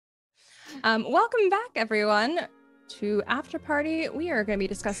Welcome back, everyone, to After Party. We are going to be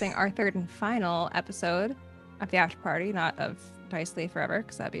discussing our third and final episode of the After Party, not of Dice Lee Forever,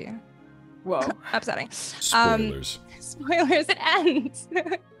 because that'd be upsetting. Spoilers. Spoilers, it ends.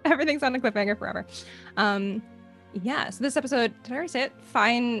 Everything's on a cliffhanger forever. Yeah, so this episode, did I already say it?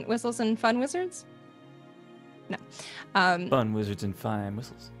 Finewhistles and Fun Wizards? No. Fun Wizards and Fine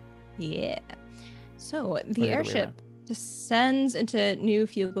Whistles. Yeah. So the airship descends into New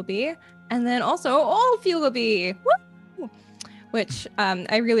Fugleby, and then also Old Fugleby, woo! Which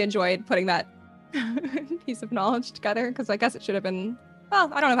I really enjoyed putting that piece of knowledge together, because I guess it should have been,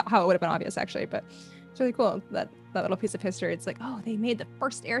 well, I don't know how it would have been obvious actually, but it's really cool, that little piece of history. It's like, oh, they made the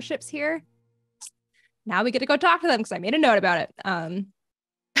first airships here. Now we get to go talk to them because I made a note about it.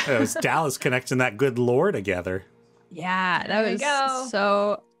 It was Dallas connecting that good lore together. Yeah, that was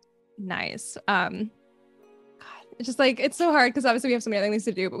so nice. God, it's just like, it's so hard because obviously we have so many other things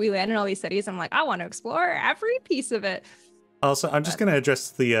to do, but we land in all these cities. I'm like, I want to explore every piece of it. Also, I'm just going to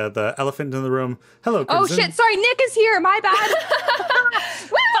address the elephant in the room. Hello, Crimson. Oh shit, sorry, Nick is here. My bad.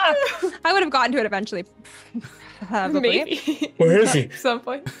 I would have gotten to it eventually. Maybe. Where is he? At some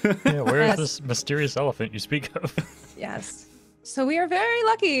point. Yeah, where is this mysterious elephant you speak of? Yes. So we are very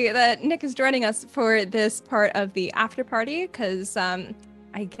lucky that Nick is joining us for this part of the after party, because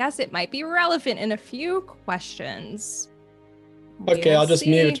I guess it might be relevant in a few questions. Okay, I'll just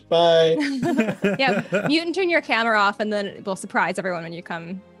mute. Bye. Yeah, mute and turn your camera off, and then we'll surprise everyone when you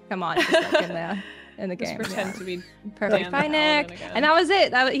come on, just like in the game. Just pretend to be perfect. Bye, Nick. And that was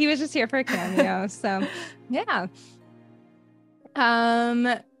it. He was just here for a cameo. So yeah.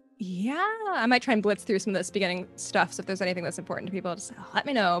 Yeah, I might try and blitz through some of this beginning stuff. So if there's anything that's important to people, just let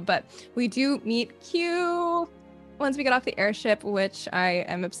me know. But we do meet Qiew once we get off the airship, which I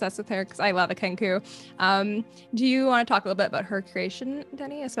am obsessed with her because I love a Kenku. Do you want to talk a little bit about her creation,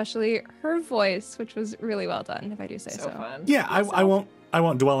 Teni, especially her voice, which was really well done, if I do say so. Fun. Yeah, I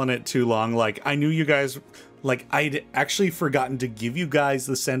won't dwell on it too long. Like, I knew you guys, like, I'd actually forgotten to give you guys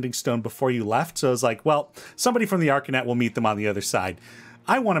the sending stone before you left. So I was like, well, somebody from the Arcanet will meet them on the other side.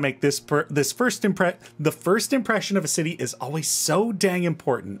 I want to make the first impression of a city is always so dang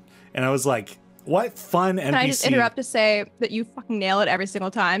important. And I was like, what fun NPC. Can I just interrupt to say that you fucking nail it every single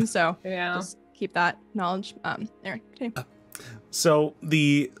time? So yeah, just keep that knowledge. Anyway, continue. So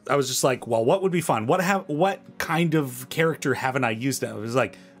I was just like, well, what would be fun? What kind of character haven't I used? It was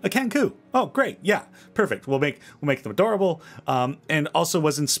like a Kenku. Oh, great. Yeah, perfect. We'll make them adorable. And also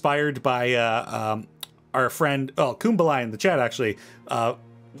was inspired by our friend, Kumbalai in the chat, actually.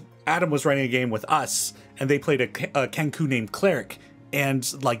 Adam was running a game with us, and they played a Kenku named Cleric,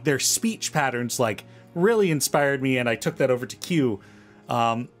 and like their speech patterns like really inspired me, and I took that over to Qiew.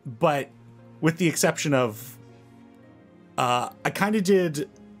 But with the exception of I kind of did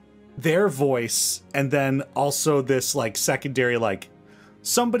their voice, and then also this like secondary, like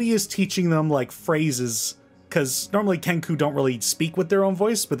somebody is teaching them like phrases, because normally Kenku don't really speak with their own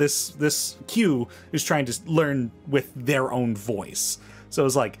voice, but this Qiew is trying to learn with their own voice. So it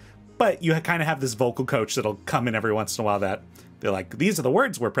was like, but you kind of have this vocal coach that'll come in every once in a while that they're like, these are the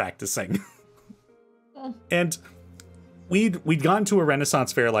words we're practicing. And we'd gone to a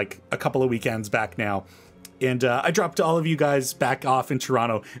Renaissance fair like a couple of weekends back now. And I dropped all of you guys back off in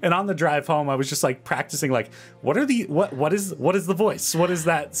Toronto. And on the drive home, I was just like practicing, like, what is the voice? What is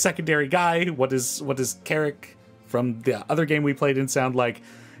that secondary guy? What is Carrick from the other game we played in sound like?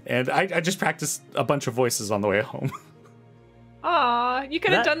 And I just practiced a bunch of voices on the way home. Aw, you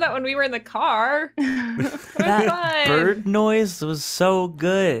could have done that when we were in the car. That bird noise was so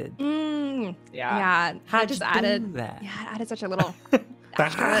good. Yeah. I just added that. Yeah, I added such a little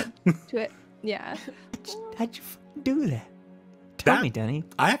extra to it. Yeah. How'd you do that? Tell me, Teni.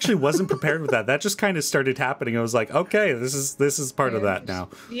 I actually wasn't prepared with that. That just kind of started happening. I was like, okay, this is part of that now.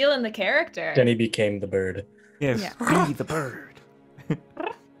 Feeling the character. Teni became the bird. Yeah, be the bird.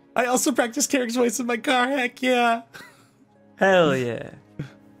 I also practiced Carrick's voice in my car. Heck yeah. Hell yeah.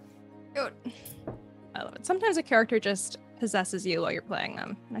 I love it. Sometimes a character just possesses you while you're playing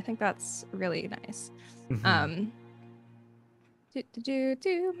them, and I think that's really nice. Mm-hmm.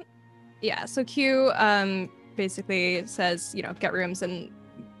 Yeah, so Qiew basically says, get rooms and,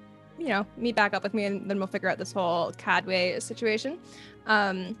 meet back up with me, and then we'll figure out this whole Cadway situation.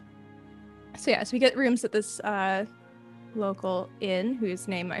 So we get rooms at this local inn, whose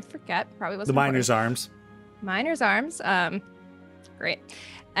name I forget, probably wasn't the Miner's Arms. Miner's Arms. Great.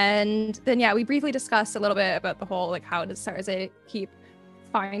 And then, we briefly discussed a little bit about the whole, like, how does Sarze keep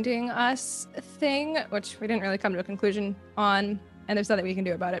finding us thing, which we didn't really come to a conclusion on, and there's nothing we can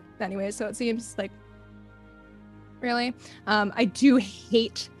do about it anyway, so it seems like, really. I do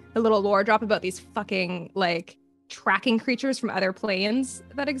hate a little lore drop about these fucking like tracking creatures from other planes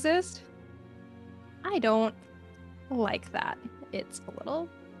that exist. I don't like that. It's a little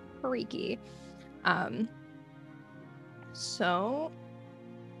freaky. So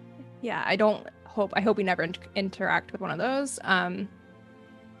yeah, I hope we never interact with one of those.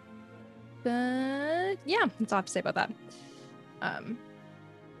 But yeah, that's all I have to say about that.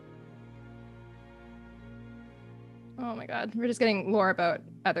 Oh my god, we're just getting lore about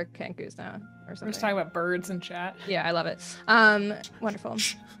other Kenkus now or something. We're just talking about birds in chat. Yeah, I love it. Wonderful.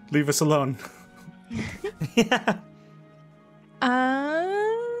 Shh, leave us alone. Yeah.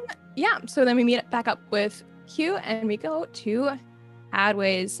 Yeah, so then we meet back up with Qiew and we go to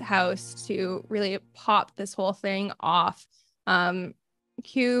Hadway's house to really pop this whole thing off.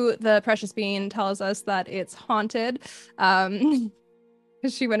 Qiew, the precious bean, tells us that it's haunted.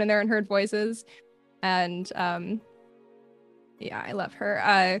 She went in there and heard voices. And yeah, I love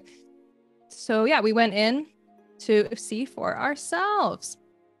her. So yeah, we went in to see for ourselves.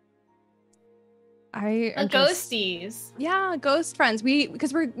 Ghosties. Yeah, ghost friends. We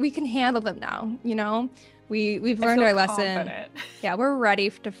can handle them now, you know? We've learned our lesson. Confident. Yeah, we're ready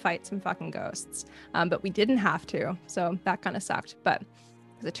to fight some fucking ghosts. But we didn't have to, so that kind of sucked. But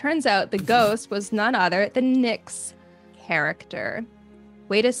as it turns out, the ghost was none other than Nic's character.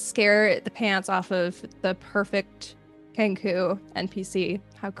 Way to scare the pants off of the perfect Kenku NPC.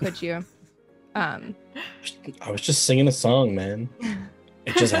 How could you? I was just singing a song, man.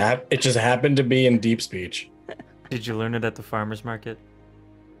 It just happened to be in deep speech. Did you learn it at the farmer's market?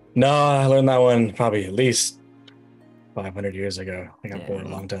 No, I learned that one probably at least 500 years ago. I got bored a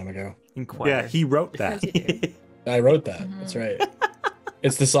long time ago. Inquire. Yeah, he wrote that. I wrote that. That's right.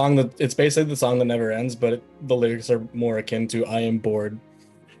 It's basically the song that never ends, but the lyrics are more akin to "I am bored.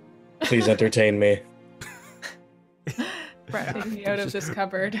 Please entertain me." Right, take me out of this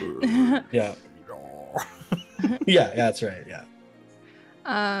cupboard. Yeah. Yeah, that's right. Yeah.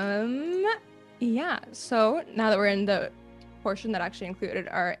 Yeah. So now that we're in the portion that actually included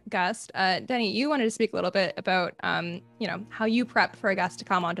our guest, Teni, you wanted to speak a little bit about, how you prep for a guest to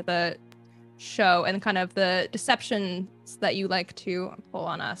come onto the show and kind of the deceptions that you like to pull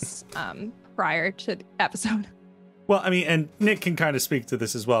on us prior to the episode. Well, I mean, and Nic can kind of speak to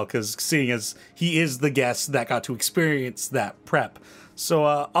this as well, because seeing as he is the guest that got to experience that prep. So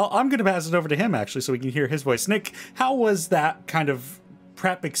I'm going to pass it over to him, actually, so we can hear his voice. Nic, how was that kind of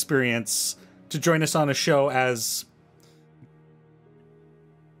prep experience to join us on a show as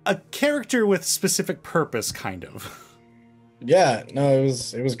a character with specific purpose, kind of? Yeah, no,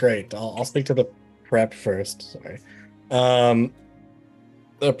 it was great. I'll speak to the prep first. Sorry.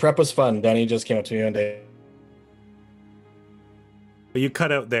 The prep was fun. Teni just came up to me one day. You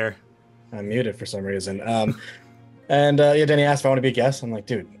cut out there. I'm muted for some reason. And Teni asked if I want to be a guest. I'm like,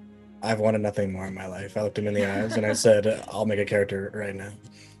 dude, I've wanted nothing more in my life. I looked him in the eyes and I said, I'll make a character right now.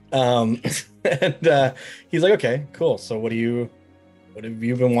 And he's like, okay, cool. So what have you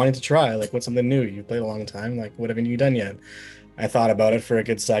been wanting to try? Like, what's something new? You played a long time. Like, what haven't you done yet? I thought about it for a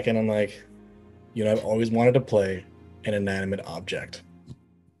good second. I'm like, I've always wanted to play an inanimate object.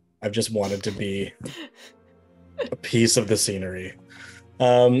 I've just wanted to be a piece of the scenery.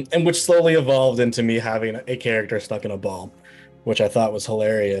 And which slowly evolved into me having a character stuck in a ball, which I thought was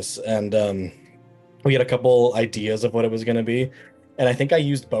hilarious. And we had a couple ideas of what it was going to be. And I think I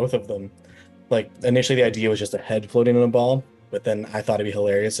used both of them. Like, initially the idea was just a head floating in a ball, but then I thought it'd be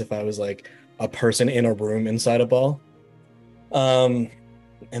hilarious if I was like a person in a room inside a ball. And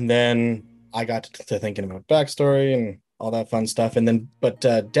then I got to thinking about backstory and all that fun stuff. And then, but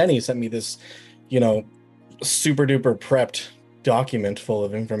Teni sent me this, super duper prepped document full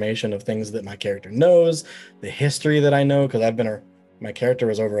of information of things that my character knows, the history that I know, because my character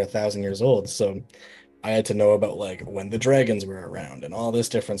was over 1,000 years old, so I had to know about like when the dragons were around and all this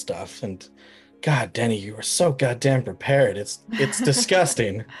different stuff. And God, Teni, you were so goddamn prepared. It's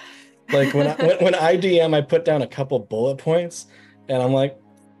disgusting. Like when I DM, I put down a couple bullet points, and I'm like,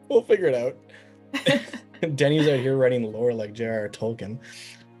 we'll figure it out. Teni's out here writing lore like J.R.R. Tolkien.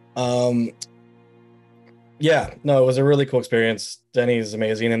 Yeah, no, it was a really cool experience. Teni's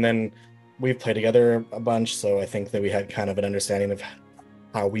amazing, and then we've played together a bunch, so I think that we had kind of an understanding of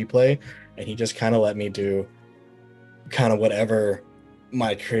how we play, and he just kind of let me do kind of whatever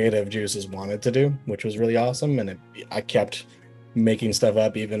my creative juices wanted to do, which was really awesome. And I kept making stuff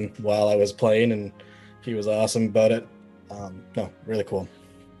up even while I was playing, and he was awesome about it. No, really cool.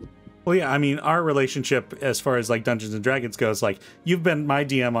 Well, yeah, I mean, our relationship as far as like Dungeons and Dragons goes, like, you've been my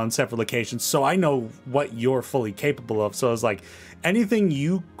DM on several occasions, so I know what you're fully capable of. So I was like, anything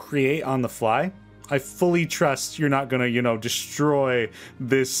you create on the fly, I fully trust you're not gonna, you know, destroy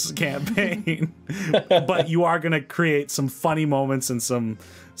this campaign, but you are gonna create some funny moments and some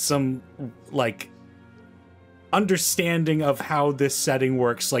like understanding of how this setting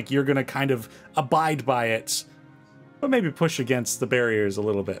works. Like you're gonna kind of abide by it, but maybe push against the barriers a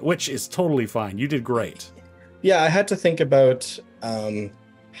little bit, which is totally fine. You did great. Yeah, I had to think about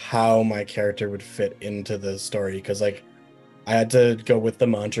how my character would fit into the story, because like I had to go with the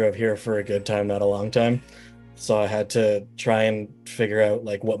mantra of here for a good time, not a long time. So I had to try and figure out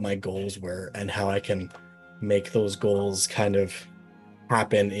like what my goals were and how I can make those goals kind of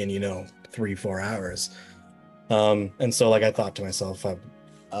happen in, you know, 3-4 hours. And so like I thought to myself,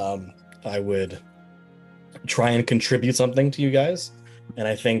 I would try and contribute something to you guys. And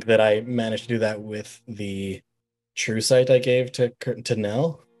I think that I managed to do that with the true sight I gave to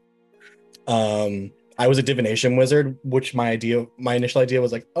Nell. I was a divination wizard, which my initial idea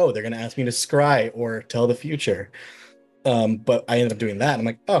was like, oh, they're gonna ask me to scry or tell the future. But I ended up doing that. And I'm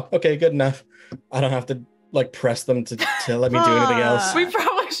like, oh, okay, good enough. I don't have to like press them to let me do anything else. We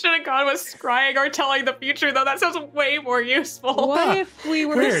probably should have gone with scrying or telling the future, though. That sounds way more useful. What if we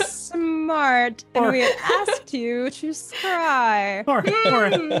were smart and we had asked you to scry? Or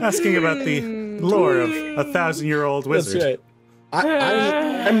asking about the lore of a 1,000-year-old wizard. That's right.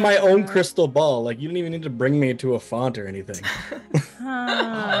 I'm my own crystal ball. Like, you don't even need to bring me to a font or anything.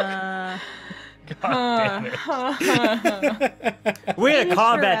 God damn it. We had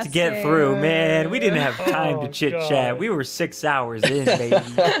combat to get through, man. We didn't have time to chit chat. We were 6 hours in, baby.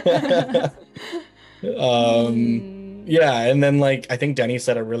 Yeah, and then like I think Denny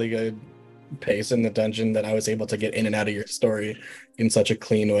set a really good pace in the dungeon that I was able to get in and out of your story in such a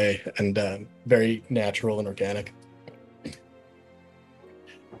clean way and very natural and organic.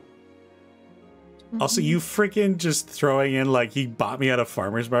 Also, you freaking just throwing in like he bought me at a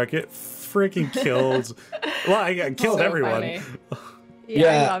farmer's market freaking killed. Well, I killed So everyone. funny. Yeah,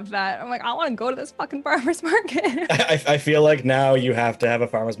 I love that. I'm like, I want to go to this fucking farmer's market. I feel like now you have to have a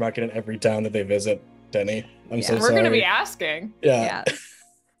farmer's market in every town that they visit, Denny. I'm so We're sorry. going to be asking. Yeah.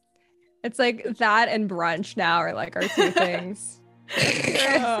 It's like that and brunch now are like our two things.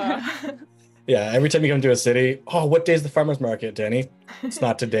 Yeah, every time you come to a city, oh, what day's the farmer's market, Denny? It's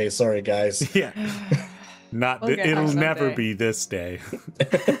not today, sorry guys. Yeah. Not We'll get it'll there never someday. be this day.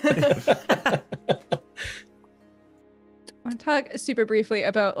 I want to talk super briefly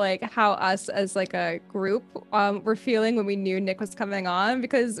about like how us as like a group were feeling when we knew Nick was coming on,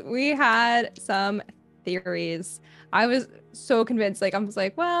 because we had some theories. I was so convinced, like I was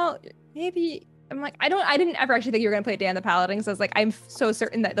like, well, maybe I'm like, I didn't ever actually think you were gonna play Dan the Paladin. So I was like, I'm so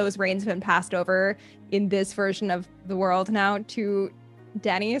certain that those reins have been passed over in this version of the world now to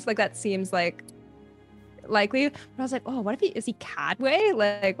Denny's. Like that seems like likely. But I was like, oh, what if is he Cadway?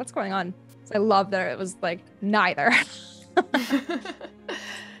 Like what's going on? So I love that it was like neither.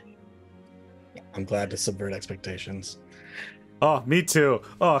 I'm glad to subvert expectations. Oh, me too.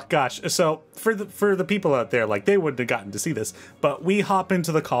 Oh gosh. So for the people out there, like they wouldn't have gotten to see this, but we hop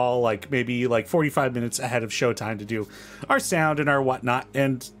into the call like maybe like 45 minutes ahead of showtime to do our sound and our whatnot,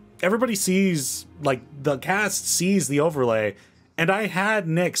 and everybody sees, like the cast sees the overlay, and I had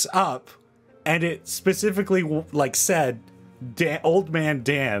Nick's up, and it specifically like said Old Man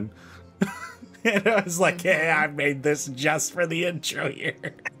Dan. And I was like, hey, I made this just for the intro here.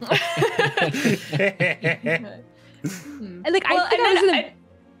 And like I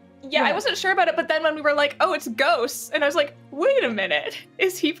wasn't sure about it, but then when we were like, oh, it's ghosts, and I was like, wait a minute,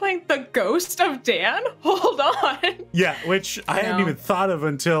 is he playing the ghost of Dan? Hold on. Yeah, which I hadn't even thought of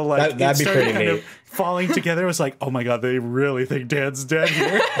until like That'd it be started pretty kind neat. of falling together. It was like, oh my god, they really think Dan's dead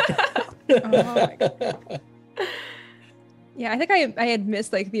here. Oh my God. Yeah, I think I had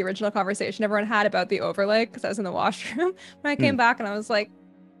missed like the original conversation everyone had about the overlay because I was in the washroom when I came back, and I was like,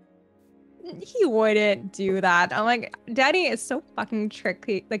 he wouldn't do that. I'm like, Daddy is so fucking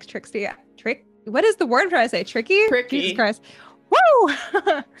tricky, like tricksy. What is the word I'm trying to say? Tricky? Tricky. Jesus Christ. Woo!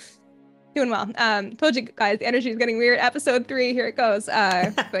 Doing well. Told you guys, the energy is getting weird. Episode 3, here it goes.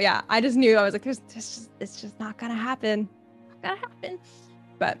 But yeah, I just knew, I was like, it's just not gonna happen. Not gonna happen.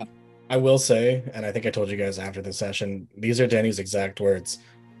 But I will say, and I think I told you guys after the session, these are Danny's exact words.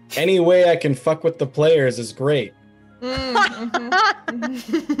 Any way I can fuck with the players is great.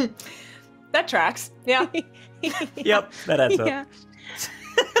 That tracks. Yeah. Yep, that adds up. Yeah.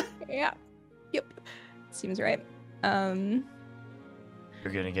 Yeah. Yep. Seems right. You're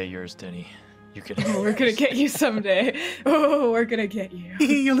gonna get yours, Denny. You can. Oh, we're gonna get you someday. Oh, we're gonna get you.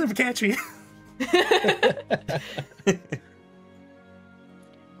 You'll never catch me.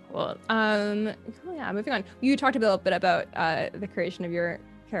 Cool. Yeah, moving on. You talked a little bit about the creation of your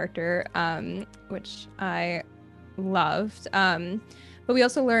character, which I loved. But we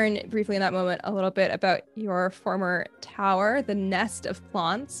also learn briefly in that moment a little bit about your former tower, the Nest of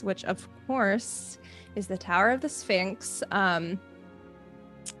Plonce, which of course is the Tower of the Sphinx.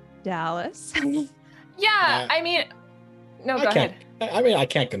 Dallas. Yeah, I mean, no, go ahead. I mean, I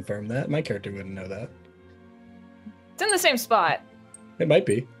can't confirm that. My character wouldn't know that. It's in the same spot. It might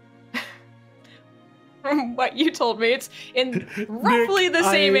be. From what you told me, it's in roughly Nick, the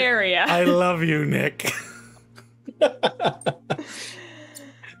same area. I love you, Nick.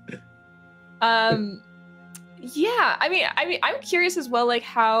 Yeah, I mean, I'm curious as well, like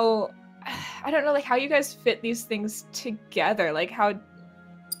how, I don't know, like how you guys fit these things together, like how,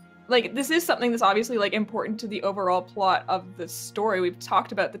 like this is something that's obviously like important to the overall plot of the story. We've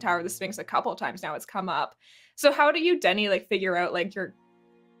talked about the Tower of the Sphinx a couple of times now; it's come up. So how do you, Teni, like figure out like your,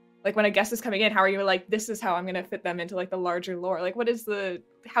 like when a guest is coming in, how are you like, this is how I'm gonna fit them into like the larger lore? Like, what is the,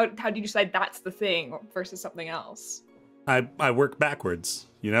 how do you decide that's the thing versus something else? I work backwards,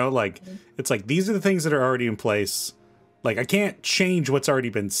 you know, like it's like these are the things that are already in place. Like I can't change what's already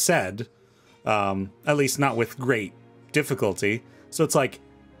been said, at least not with great difficulty. So it's like,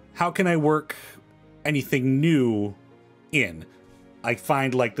 how can I work anything new in? I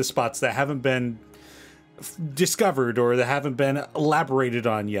find like the spots that haven't been discovered or that haven't been elaborated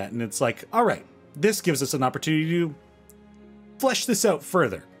on yet, and it's like, all right, this gives us an opportunity to flesh this out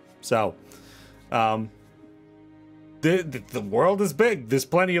further. So, the world is big. There's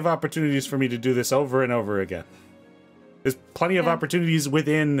plenty of opportunities for me to do this over and over again. There's plenty of opportunities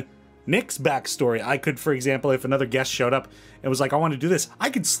within Nick's backstory. I could, for example, if another guest showed up and was like, I want to do this,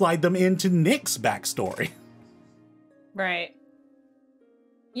 I could slide them into Nick's backstory. Right.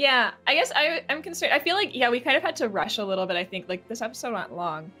 Yeah, I guess I'm concerned. I feel like, yeah, we kind of had to rush a little bit, I think. Like, this episode went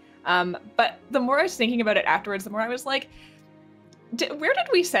long. But the more I was thinking about it afterwards, the more I was like, where did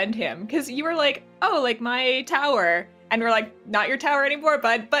we send him? Because you were like, oh, like my tower. And we're like, not your tower anymore,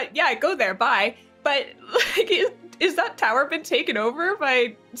 bud. But yeah, go there, bye. But like, is that tower been taken over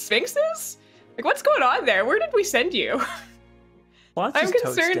by sphinxes? Like, what's going on there? Where did we send you? Well, I'm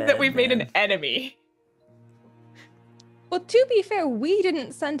concerned that we've made an enemy. Well, to be fair, we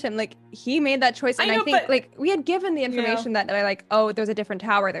didn't send him. Like, he made that choice, and I think, like, we had given the information that they're like, oh, there's a different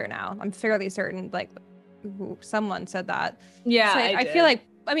tower there now. I'm fairly certain, like, someone said that. Yeah, so I feel like,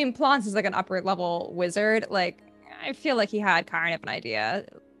 I mean, Plonce is like an upper level wizard. Like, I feel like he had kind of an idea,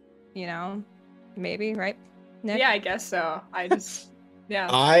 you know, maybe, right? Nick? Yeah, I guess so. I just, yeah.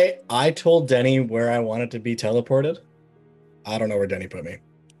 I told Teni where I wanted to be teleported. I don't know where Teni put me.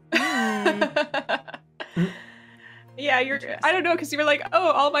 Yeah, I don't know, because you were like,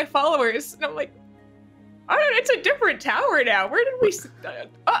 oh, all my followers. And I'm like, I don't know, it's a different tower now. Where did we,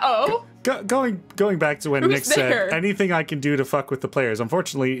 uh-oh. Going back to when Nick said, anything I can do to fuck with the players.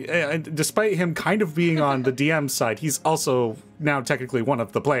 Unfortunately, despite him kind of being on the DM side, he's also now technically one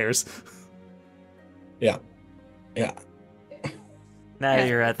of the players. Yeah. Now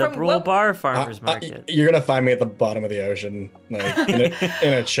you're at the Brule Bar Farmer's Market. You're going to find me at the bottom of the ocean, like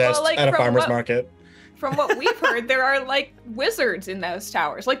in a chest at a farmer's market. From what we've heard, there are like wizards in those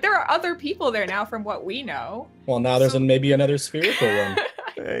towers. Like there are other people there now from what we know. Well, now there's maybe another spherical one.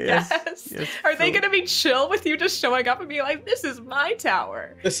 Yes. Are they going to be chill with you just showing up and be like, this is my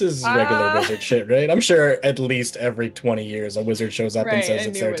tower? This is regular wizard shit, right? I'm sure at least every 20 years a wizard shows up and says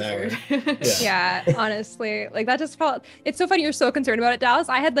it's their tower. Yeah, honestly. Like that just felt, it's so funny you're so concerned about it, Dallas.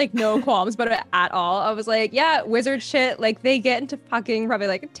 I had like no qualms about it at all. I was like, yeah, wizard shit. Like they get into fucking probably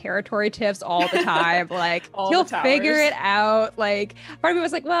like territory tiffs all the time. Like he'll figure it out. Like part of me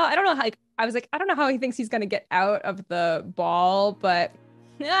was like, well, I don't know how, like, I was like, I don't know how he thinks he's going to get out of the ball, but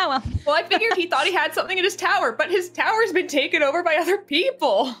yeah, well, I figured he thought he had something in his tower, but his tower's been taken over by other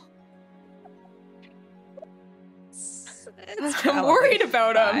people. I'm worried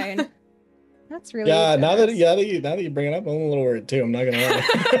about him. That's really now that you bring it up, I'm a little worried too. I'm not gonna lie.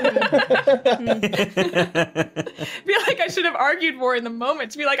 I feel like I should have argued more in the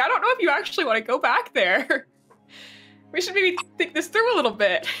moment to be like, I don't know if you actually want to go back there. We should maybe think this through a little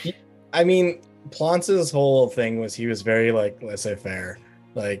bit. I mean, Plonce's whole thing was he was very like laissez-faire.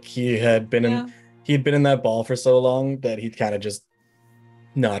 Like he'd been in that ball for so long that he'd kind of just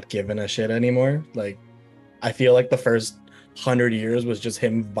not given a shit anymore. Like I feel like the first 100 years was just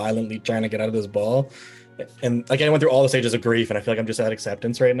him violently trying to get out of this ball. And like I went through all the stages of grief, and I feel like I'm just at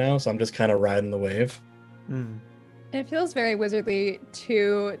acceptance right now, so I'm just kind of riding the wave. It feels very wizardly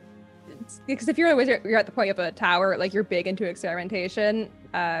too, because if you're a wizard, you're at the point of a tower, like you're big into experimentation.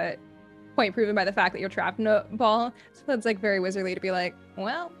 Point proven by the fact that you're trapped in a ball. So it's like very wizardly to be like,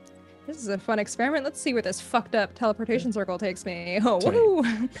 well, This is a fun experiment. Let's see where this fucked up teleportation circle takes me. Oh,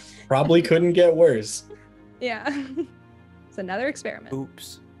 woohoo! Probably couldn't get worse. Yeah. It's another experiment.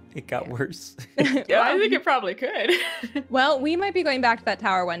 Oops. It got worse. Yeah, I think it probably could. Well, we might be going back to that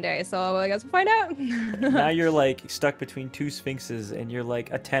tower one day, so I guess we'll find out. Now you're like stuck between two sphinxes and you're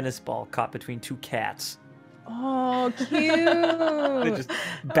like a tennis ball caught between two cats. Oh, cute. They're just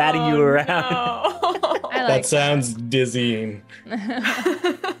batting you around. No. I like That sounds dizzying.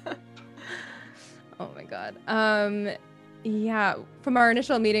 Oh my god. Yeah, from our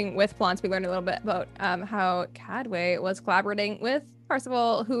initial meeting with Plonce, we learned a little bit about how Cadway was collaborating with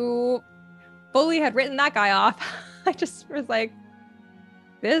Parsival, who fully had written that guy off. I just was like,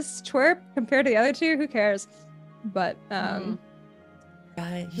 this twerp compared to the other two, who cares? But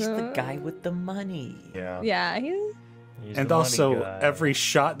He's the guy with the money. Yeah. yeah, He's And the money also, guy. every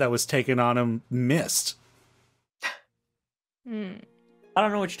shot that was taken on him missed. Hmm. I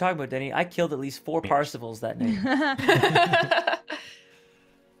don't know what you're talking about, Denny. I killed at least 4 Parsifals that night.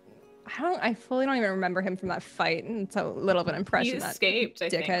 I fully don't even remember him from that fight, and it's a little of an impression. He that escaped, I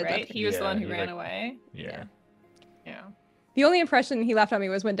think, dickhead right? left. He was the Yeah, one who he, ran like- away. Yeah. Yeah. The only impression he left on me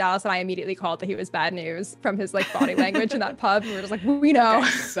was when Dallas and I immediately called that he was bad news from his like body language in that pub. We were just like, we know. Guy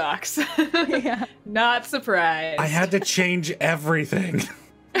sucks. Yeah. Not surprised. I had to change everything.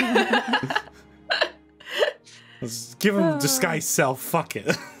 Let's give him disguise self. Fuck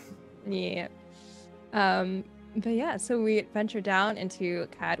it. Yeah. But yeah, so we ventured down into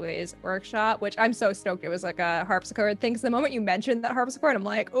Cadway's workshop, which I'm so stoked it was like a harpsichord thing. Because the moment you mentioned that harpsichord, I'm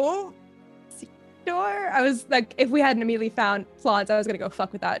like, oh, sure. I was like, if we hadn't immediately found Plonce, I was gonna go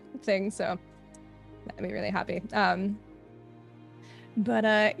fuck with that thing. So that made me really happy.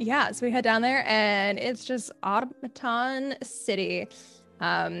 But yeah, so we head down there and it's just Automaton City.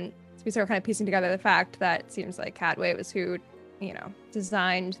 So we start kind of piecing together the fact that it seems like Cadway was who, you know,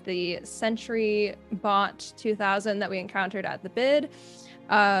 designed the Sentry Bot 2000 that we encountered at the bid.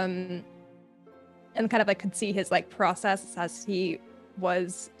 And kind of like could see his like process as he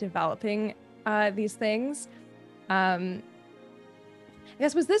was developing these things. I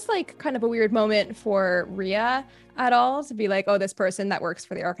guess, was this like kind of a weird moment for Rhea at all to be like, oh, this person that works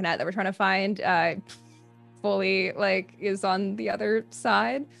for the Arcanet that we're trying to find fully like is on the other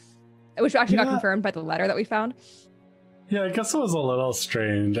side, which actually got confirmed by the letter that we found. Yeah, I guess it was a little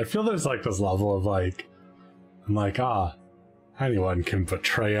strange. I feel there's like this level of like, I'm like, anyone can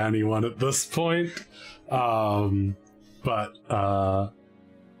betray anyone at this point. But yeah,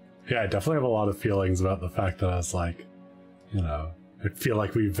 I definitely have a lot of feelings about the fact that I was like, you know, I feel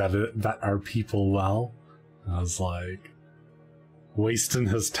like we vet our people well. I was like, wasting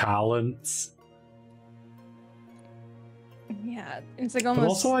his talents. Yeah, it's like But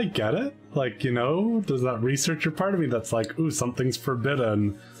almost. also I get it. Like, you know, there's that researcher part of me that's like, ooh, something's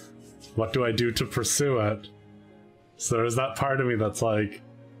forbidden. What do I do to pursue it? So there's that part of me that's like,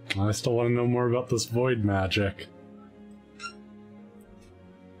 I still want to know more about this void magic.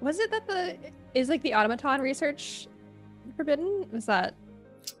 Was it that is like the automaton research forbidden? Was that?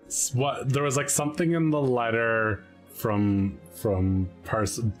 What there was like something in the letter from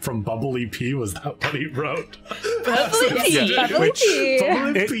Bubbly P. Was that what he wrote? Bubbly P. Bubbly P.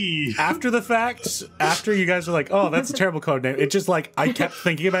 Bubbly P. After the fact, after you guys were like, oh, that's a terrible code name, it just like, I kept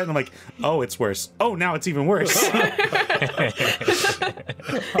thinking about it and I'm like, oh, it's worse. Oh, now it's even worse.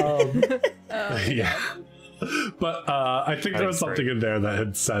 Yeah. But I think there was something in there that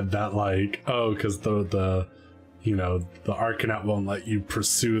had said that, like, oh, because the you know, the Arcanet won't let you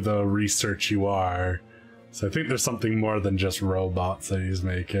pursue the research you are. So I think there's something more than just robots that he's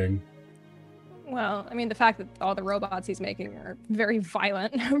making. Well, I mean, the fact that all the robots he's making are very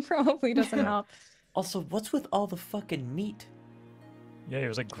violent probably doesn't help. Also, what's with all the fucking meat? Yeah, he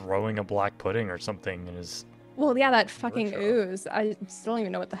was like growing a black pudding or something in his. Well, yeah, that fucking Workshop. ooze. I still don't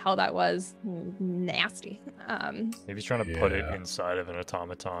even know what the hell that was. Nasty. Maybe he's trying to put it Yeah. inside of an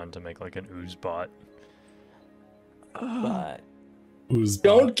automaton to make like an ooze bot. But Who's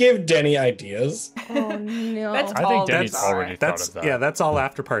Don't give Denny ideas. Oh no. That's I all think Denny's bizarre. already thought That's of that. yeah, that's all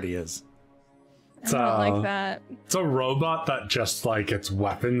after party is. I don't like that. It's a robot that just like its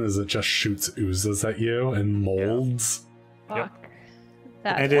weapon is it just shoots oozes at you and molds. Fuck.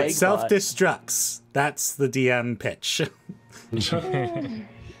 That And Plague it self-destructs. That's the DM pitch.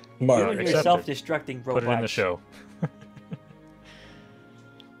 Mark. you're Accept it. self-destructing robot. Put it in the show.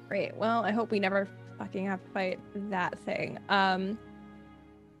 Great. Well, I hope we never fucking have to fight that thing.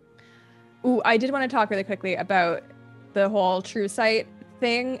 Ooh, I did want to talk really quickly about the whole true sight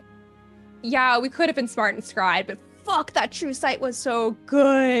thing. Yeah, we could have been smart and scried, but fuck, that true sight was so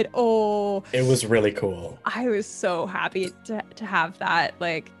good. Oh, It was really cool. I was so happy to have that.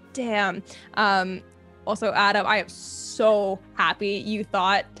 Like, damn. Also, Adam, I am so happy you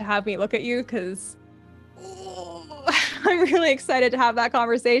thought to have me look at you because I'm really excited to have that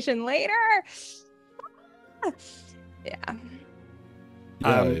conversation later. Yeah.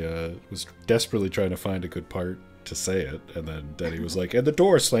 I was desperately trying to find a good part to say it, and then Denny was like, and the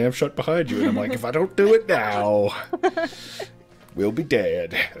door slammed shut behind you, and I'm like, if I don't do it now, we'll be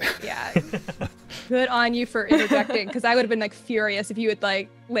dead. Yeah. Good on you for interjecting, because I would have been like furious if you had like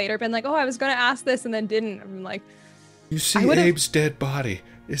later been like, oh, I was going to ask this and then didn't. I'm like, you see Abe's dead body.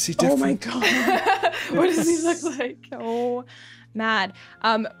 Is he different? Oh my god. What does he look like? So mad.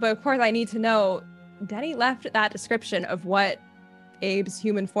 But of course I need to know, Denny left that description of what Abe's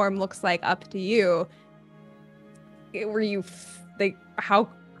human form looks like up to you. Were you like, how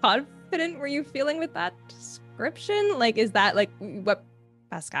confident were you feeling with that description? Like, is that like what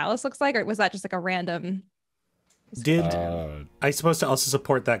Pascalis looks like, or was that just like a random? Did I supposed to also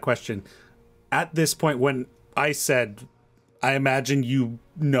support that question? At this point, when I said, I imagine you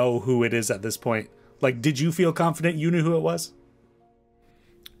know who it is at this point. Like, did you feel confident you knew who it was?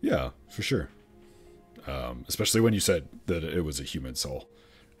 Yeah, for sure. Especially when you said that it was a human soul.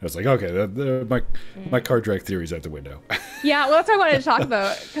 I was like, okay, my card drag theory's out the window. Yeah, well, that's what I wanted to talk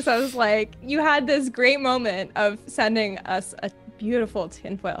about, because I was like, you had this great moment of sending us a beautiful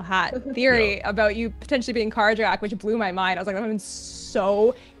tinfoil hat theory about you potentially being card drag, which blew my mind. I was like, that would have been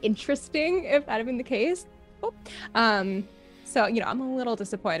so interesting if that had been the case. Oh. So, you know, I'm a little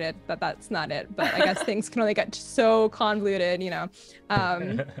disappointed that that's not it, but I guess things can only get so convoluted, you know.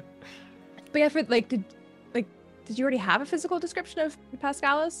 But yeah, for like, did you already have a physical description of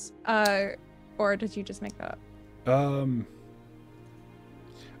Pascalis, or did you just make that up?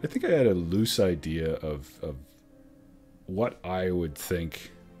 I think I had a loose idea of what I would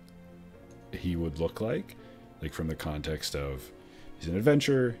think he would look like from the context of he's an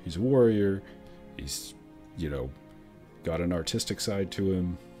adventurer, he's a warrior, he's, you know, got an artistic side to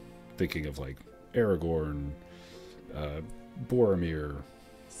him, thinking of like Aragorn, Boromir,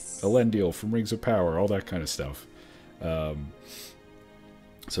 Elendil from Rings of Power, all that kind of stuff.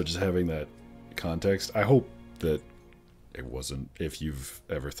 So just having that context, I hope that it wasn't, if you've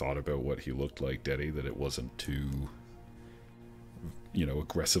ever thought about what he looked like, Denny, that it wasn't too, you know,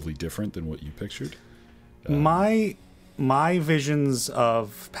 aggressively different than what you pictured. My visions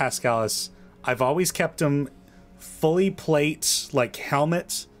of Pascalis, I've always kept him fully plate, like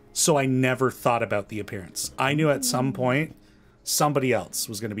helmet, so I never thought about the appearance. I knew at some point somebody else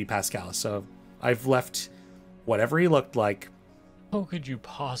was going to be Pascalis, so I've left whatever he looked like. How could you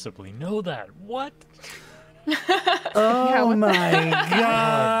possibly know that? What? Oh my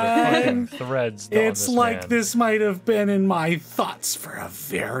god! The fucking threads. It's like this might have been in my thoughts for a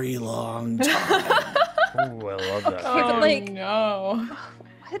very long time. Ooh, I love that. Oh, like, no.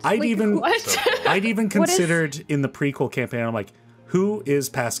 What? I'd Like, even What? I'd even considered in the prequel campaign, I'm like, who is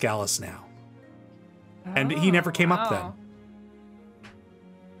Pascalis now? And he never came up then.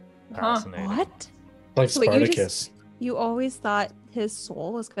 Fascinating. What? Like So, like, Spartacus. You always thought his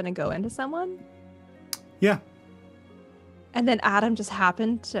soul was going to go into someone? Yeah. And then Adam just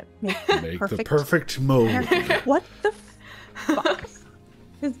happened to make Make the perfect mode. What the fuck?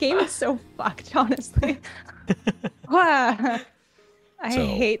 This game is so fucked, honestly. I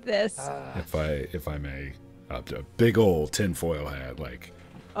hate this. If I may, a big old tinfoil hat, like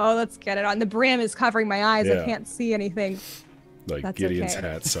Oh, let's get it on. The brim is covering my eyes. Yeah. I can't see anything. That's Gideon's okay.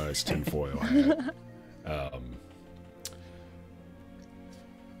 hat size tinfoil hat.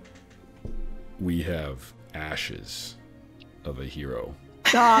 We have ashes of a hero.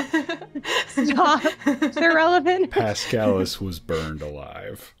 Stop. Stop. It's irrelevant. Pascalis was burned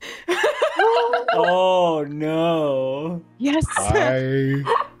alive. Oh no. Yes. I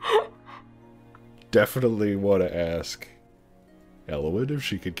definitely want to ask Elowen if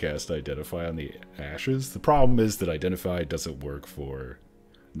she could cast Identify on the ashes. The problem is that Identify doesn't work for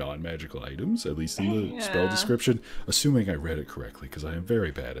non-magical items, at least in the spell description, assuming I read it correctly, because I am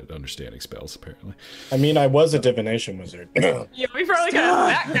very bad at understanding spells, apparently. I mean, I was a divination wizard. Yeah, we probably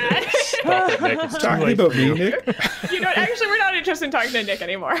got that guy. Stop it, Nick. It's too Talking late about for me, you. Nick? You know, actually, we're not interested in talking to Nick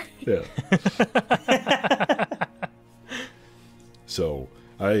anymore. Yeah. So,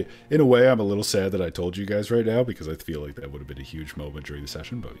 in a way, I'm a little sad that I told you guys right now, because I feel like that would have been a huge moment during the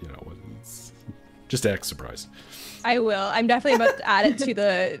session, but, you know, it's just act surprised. I will. I'm definitely about to add it to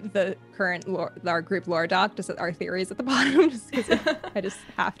the current lore, our group lore doc, just our theories at the bottom, just because I just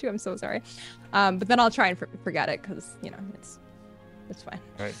have to. I'm so sorry. But then I'll try and forget it, because, you know, it's fine.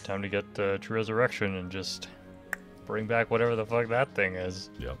 All right, time to get True Resurrection and just bring back whatever the fuck that thing is.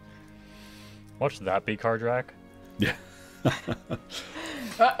 Yep. Watch that be Cardrak. Yeah.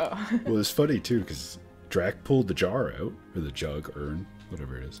 Well, it's funny too because Drac pulled the jar out, or the jug, urn,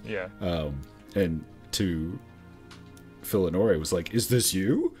 whatever it is. Yeah. And to Philanori was like, "Is this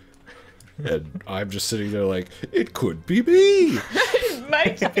you?" And I'm just sitting there like, "It could be me." It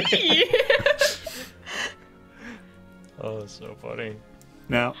might be. Oh, so funny.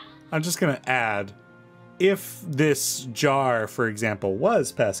 Now, I'm just going to add, if this jar, for example,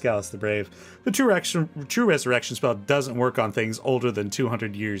 was Pascalus the Brave, the true resurrection spell doesn't work on things older than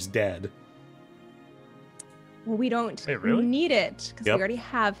 200 years dead. Well, we don't really? need it because we already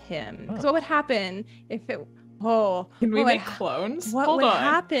have him. Because what would happen if it... Can we make clones? What would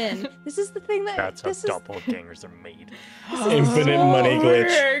happen? This is the thing that... That's how doppelgangers are made. Infinite money glitch.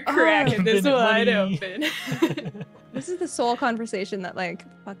 We're cracking this wide open. This is the soul conversation that like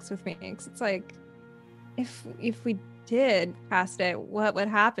fucks with me. Cause it's like, if we did cast it, what would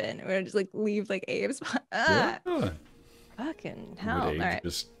happen? It would just like leave like Abe's. Fucking hell! Would Abe All right.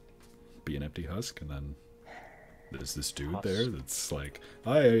 just be an empty husk, and then there's this dude there that's like,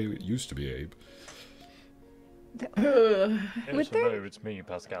 I used to be Abe. Would there? No, it's me,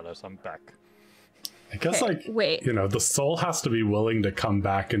 Pascalus. I'm back. I guess, Okay, like, wait. you know, the soul has to be willing to come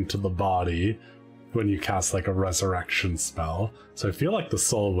back into the body when you cast, like, a resurrection spell. So I feel like the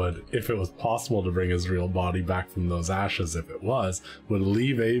soul would, if it was possible to bring his real body back from those ashes, if it was, would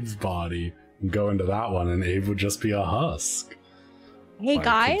leave Abe's body and go into that one, and Abe would just be a husk. Hey My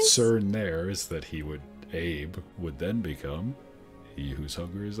guys. concern there is that Abe would then become he whose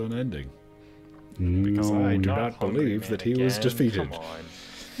hunger is unending. Because I do not believe that he was defeated. Come on.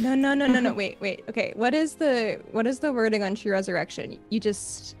 No. Wait. Okay. What is the wording on true resurrection?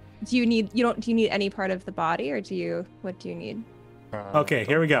 Do you need any part of the body, or what do you need? Okay,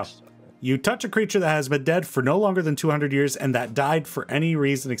 here we go. You touch a creature that has been dead for no longer than 200 years and that died for any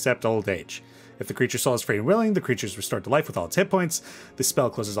reason except old age. If the creature's soul is free and willing, the creature is restored to life with all its hit points. This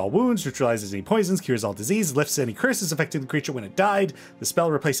spell closes all wounds, neutralizes any poisons, cures all disease, lifts any curses affecting the creature when it died. The spell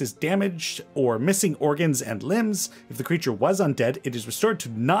replaces damaged or missing organs and limbs. If the creature was undead, it is restored to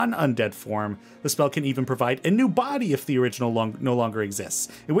non-undead form. The spell can even provide a new body if the original no longer exists,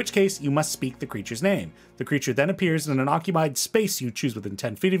 in which case you must speak the creature's name. The creature then appears in an occupied space you choose within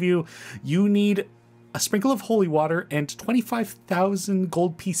 10 feet of you. You need a sprinkle of holy water and 25,000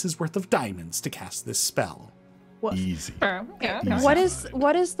 gold pieces worth of diamonds to cast this spell. Easy. What is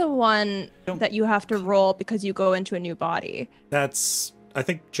the one that you have to roll because you go into a new body? That's, I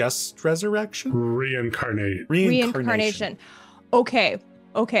think, just resurrection? Reincarnation. Okay.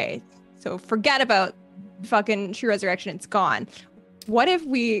 So forget about fucking true resurrection. It's gone. What if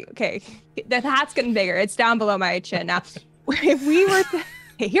the hat's getting bigger. It's down below my chin now. If we were to...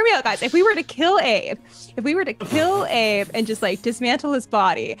 Okay, hear me out, guys. If we were to kill Abe and just like dismantle his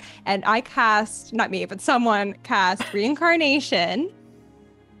body, and I cast, not me, but someone cast reincarnation,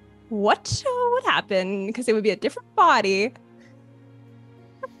 what would happen? Because it would be a different body.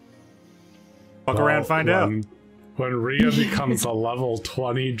 Walk around, find out. When Rhea becomes a level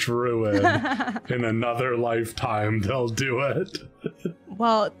 20 druid in another lifetime, they'll do it.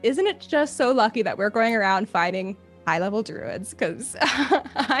 Well, isn't it just so lucky that we're going around fighting high-level druids? Because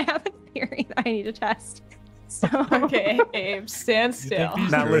I have a theory that I need to test. So Okay, Abe, stand still.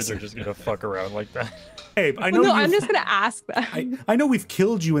 These Now druids listen. are just gonna fuck around like that. Abe, I know no, I'm just gonna ask them. I know we've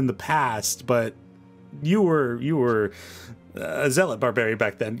killed you in the past, but you were a zealot barbarian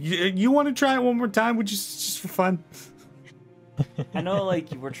back then. You want to try it one more time? Would you just for fun? I know,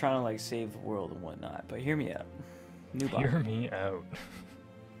 like, you were trying to, like, save the world and whatnot, but hear me out. New body. Hear me out.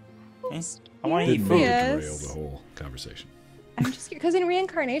 I want to eat Didn't food. mean to Yes. derail the whole conversation. I'm just because in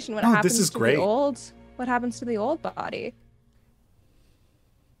reincarnation, what Oh, happens this is to great. the old? What happens to the old body?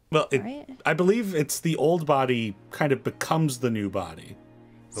 Well, Right. I believe it's the old body kind of becomes the new body.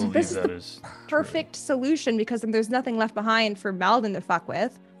 So Believe this is that the is perfect solution because then there's nothing left behind for Malden to fuck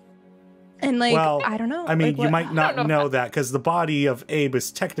with. And like, Well, I don't know. I mean, like, you what- might not know that because the body of Abe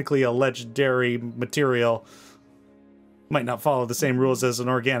is technically a legendary material. Might not follow the same rules as an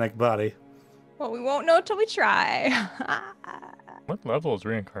organic body. Well, we won't know till we try. What level is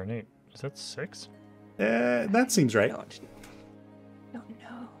reincarnate? Is that 6? That seems right. Don't know.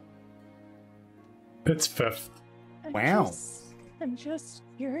 It's 5th. Wow. I'm just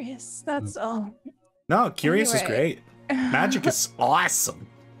curious. That's all. No, curious is Anyway. great. Magic is awesome.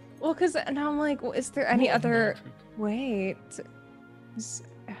 Well, because now I'm like, well, is there any other way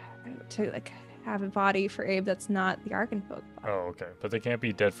to like have a body for Abe that's not the Arcanfolk body? Oh, okay. But they can't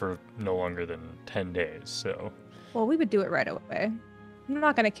be dead for no longer than 10 days, so... Well, we would do it right away. I'm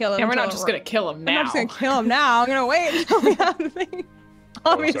not gonna kill him. And we're not until just gonna kill him I'm now. not just gonna kill him now. I'm gonna wait until we have the thing.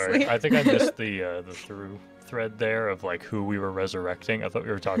 Obviously. Sorry. I think I missed the through thread there of like who we were resurrecting. I thought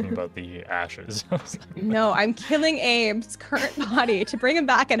we were talking about the ashes. No, I'm killing Abe's current body to bring him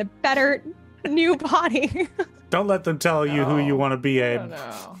back in a better new body. Don't let them tell you who you want to be, Abe.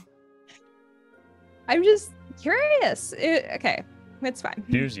 No. I'm just curious. Okay, it's fine.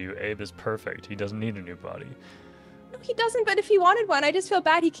 Excuse you, Abe is perfect. He doesn't need a new body. No, he doesn't, but if he wanted one, I just feel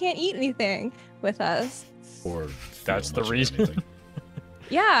bad he can't eat anything with us. Or That's the much of reason. anything.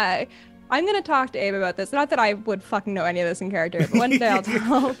 Yeah, I'm gonna talk to Abe about this. Not that I would fucking know any of this in character, but one day I'll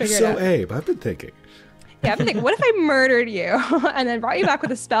figure it So, out. Abe, I've been thinking. Yeah, I've been thinking, what if I murdered you and then brought you back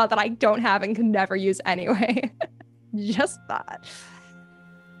with a spell that I don't have and can never use anyway? Just thought.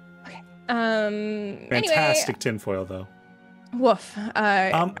 Okay. Fantastic tinfoil, though. Woof.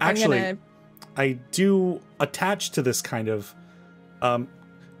 Actually, I do attach to this kind of.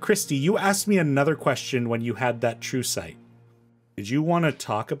 Christy, you asked me another question when you had that true sight. Did you want to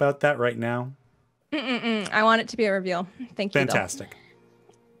talk about that right now? I want it to be a reveal. Thank you. Fantastic.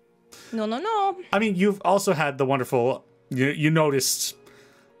 No. I mean, you've also had the wonderful. You noticed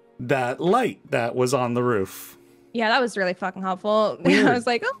that light that was on the roof. Yeah, that was really fucking helpful. Weird. I was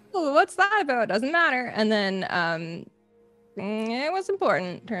like, oh, what's that about? Doesn't matter. And then it was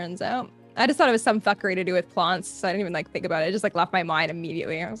important, turns out. I just thought it was some fuckery to do with Plonce, so I didn't even think about it. It just left my mind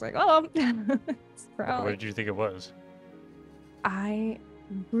immediately. I was like, oh, What did you think it was? I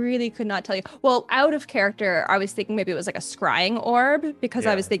really could not tell you. Well, out of character, I was thinking maybe it was a scrying orb because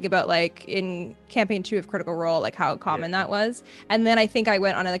I was thinking about in campaign 2 of Critical Role, how common that was. And then I think I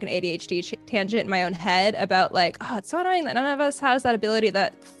went on an ADHD tangent in my own head about oh, it's so annoying that none of us has that ability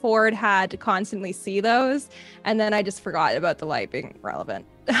that Ford had to constantly see those. And then I just forgot about the light being relevant.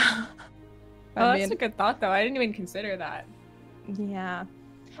 That's a good thought, though. I didn't even consider that. Yeah.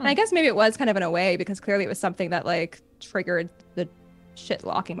 And I guess maybe it was kind of in a way because clearly it was something that triggered the shit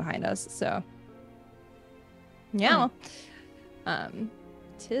locking behind us. So yeah.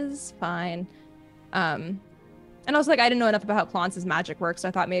 Tis fine. And also I didn't know enough about how Plonce's magic works. So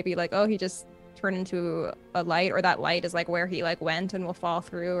I thought maybe oh, he just turned into a light, or that light is where he went and will fall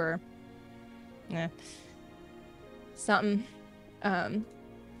through, or something.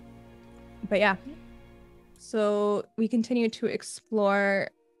 But yeah, so we continue to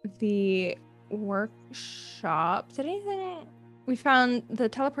explore the workshop. Did anything? We found the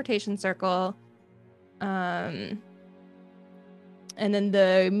teleportation circle, and then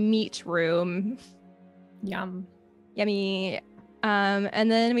the meat room. Yummy.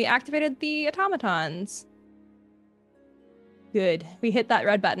 And then we activated the automatons. Good. We hit that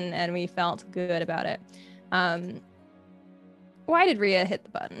red button and we felt good about it. Why did Rhea hit the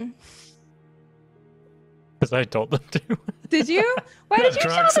button? Because I told them to. Did you? Why did you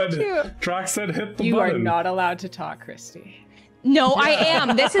tell them to? Drax said hit the You button. are not allowed to talk, Christy. No, I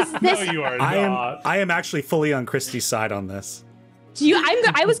am. This is this. No, you are not. I am actually fully on Christy's side on this.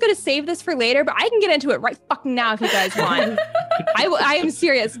 I was gonna save this for later, but I can get into it right fucking now if you guys want. I am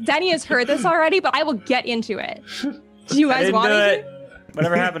serious. Denny has heard this already, but I will get into it. Do you guys want it? to?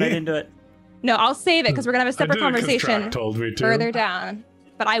 Whatever happened, I didn't do it. No, I'll save it because we're gonna have a separate conversation Told me to. further down.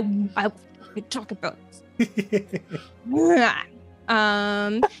 But I talk about this.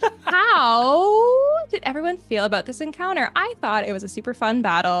 How did everyone feel about this encounter? I thought it was a super fun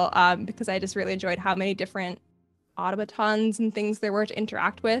battle because I just really enjoyed how many different automatons and things there were to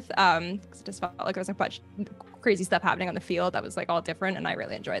interact with. Because it just felt like there was a bunch of crazy stuff happening on the field that was all different, and I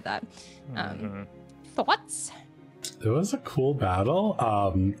really enjoyed that. Thoughts? It was a cool battle.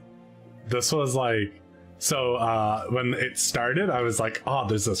 This was when it started, I was like, oh,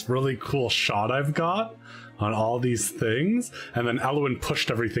 there's this really cool shot I've got on all these things, and then Elwyn pushed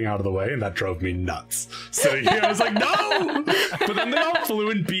everything out of the way, and that drove me nuts. So I was like, no! But then they all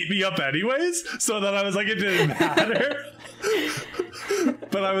flew and beat me up anyways, so then I was like, it didn't matter.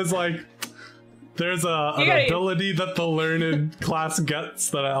 But I was like, there's an ability that the learned class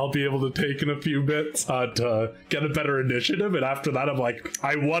gets that I'll be able to take in a few bits to get a better initiative, and after that I'm like,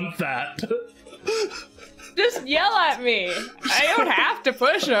 I want that. Just yell at me. I don't have to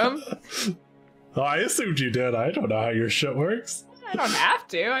push him. Oh, I assumed you did. I don't know how your shit works. I don't have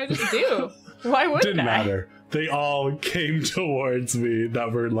to. I just do. Why wouldn't Didn't I? matter. They all came towards me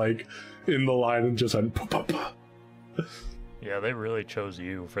that were in the line and just went pa, pa, pa. Yeah, they really chose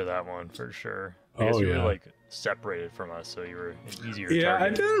you for that one for sure. Because you were separated from us, so you were an easier target. I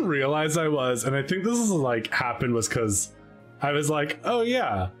didn't realize I was, and I think this is happened was because I was like, oh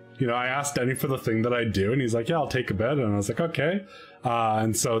yeah. I asked Denny for the thing that I do, and he's like, yeah, I'll take a bit. And I was like, okay.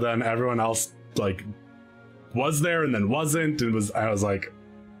 And so then everyone else was there and then wasn't, and I was like,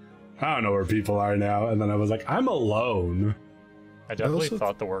 I don't know where people are now. And then I was like, I'm alone. I definitely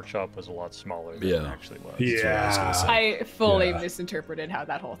thought the workshop was a lot smaller than it actually was. Yeah. I fully misinterpreted how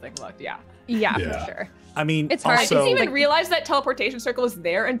that whole thing looked. Yeah, for sure. I mean, it's hard. I didn't even realize that teleportation circle was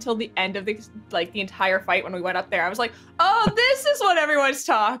there until the end of the entire fight when we went up there. I was like, oh, this is what everyone's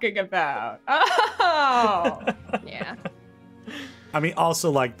talking about. Oh, yeah. I mean,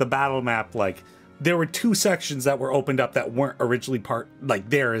 also like the battle map, like there were 2 sections that were opened up that weren't originally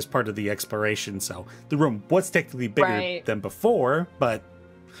there as part of the exploration. So the room was technically bigger than before, but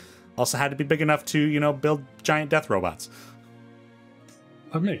also had to be big enough to, build giant death robots.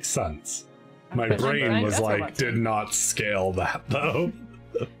 That makes sense. My brain was like, did not scale that though.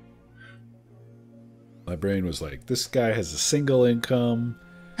 My brain was like, this guy has a single income,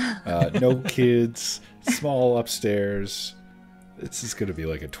 no kids, small upstairs. This is going to be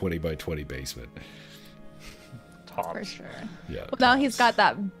like a 20 by 20 basement. Tops. For sure. Yeah. Well, now he's got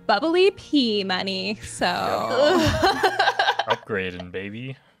that bubbly pea money, so. Upgrading,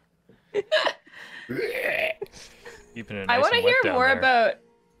 baby. Keeping it nice I want to and wet hear down more there. about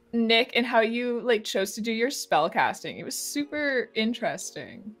Nick and how you chose to do your spell casting. It was super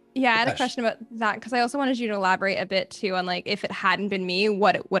interesting. Yeah, I had a question about that because I also wanted you to elaborate a bit too on if it hadn't been me,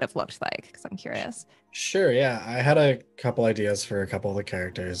 what it would have looked like, because I'm curious. Sure, yeah. I had a couple ideas for a couple of the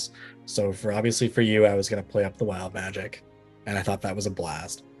characters. So obviously for you, I was gonna play up the wild magic, and I thought that was a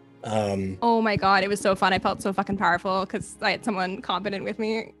blast. Oh my god, it was so fun. I felt so fucking powerful because I had someone competent with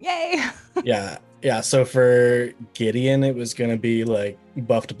me. Yay! yeah. So for Gideon, it was gonna be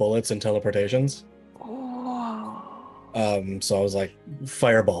buffed bullets and teleportations. So I was like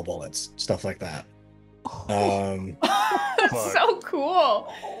fireball bullets, stuff like that. That's so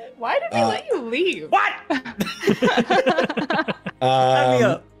cool. Why did they let you leave? What?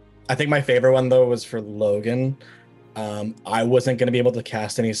 I think my favorite one though was for Logan. I wasn't going to be able to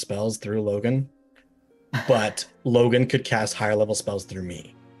cast any spells through Logan, but Logan could cast higher level spells through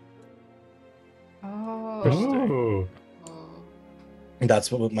me. Oh.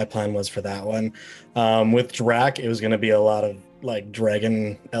 That's what my plan was for that one. With Drac, it was going to be a lot of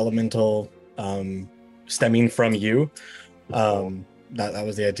dragon elemental stemming from you. That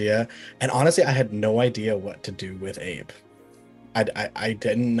was the idea. And honestly, I had no idea what to do with Abe. I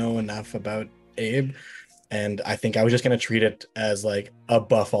didn't know enough about Abe, and I think I was just going to treat it as a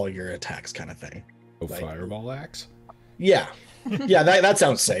buff all your attacks kind of thing. Fireball axe? Yeah. Yeah, that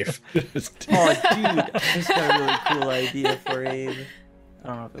sounds safe. Oh, dude, I just got a really cool idea for Abe. I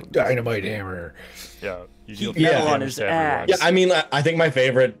don't know if it Dynamite hammer. Yeah, you deal metal on damage his to everyone. axe. Yeah, I mean, I think my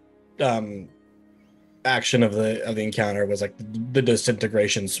favorite action of the encounter was the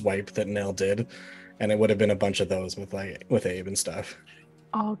disintegration swipe that Nell did, and it would have been a bunch of those with Abe and stuff.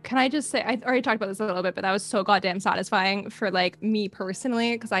 Oh, can I just say, I already talked about this a little bit, but that was so goddamn satisfying for me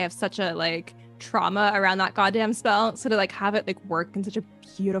personally, because I have such a trauma around that goddamn spell. So to have it work in such a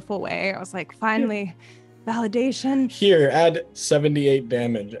beautiful way, I was like, finally, validation. Here, add 78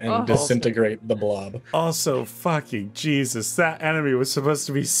 damage and disintegrate the blob. Also, fucking Jesus, that enemy was supposed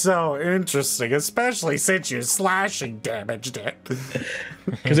to be so interesting, especially since you slashing damaged it.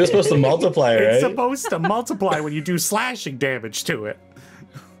 Because it was supposed to multiply, right? It's supposed to multiply when you do slashing damage to it.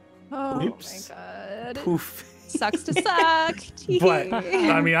 Oh Oops. my god. Poof. Sucks to suck. But,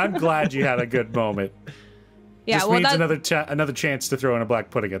 I mean, I'm glad you had a good moment. Yeah, Just means another chance to throw in a black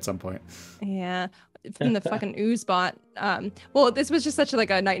pudding at some point. Yeah. From the fucking ooze bot. Well, this was just such a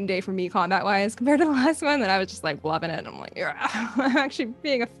night and day for me combat wise compared to the last one that I was just loving it. I'm like, yeah, I'm actually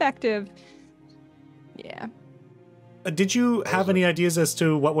being effective. Yeah. Did you have any ideas as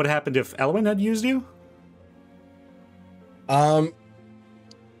to what would have happened if Elwyn had used you?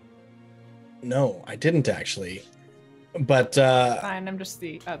 No, I didn't actually. But Fine, I'm just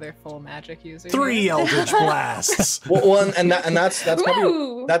the other full magic user. 3 Eldritch Blasts. well, and that's probably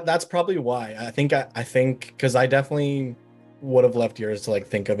Woo! that's probably why. I think because I definitely would have left yours to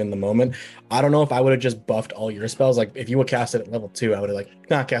think of in the moment. I don't know if I would have just buffed all your spells. If you would cast it at level 2, I would have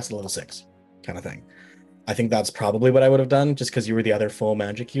not cast it at level 6 kind of thing. I think that's probably what I would have done, just because you were the other full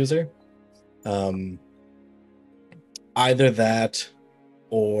magic user. Either that,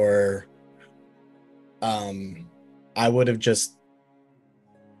 or I would have just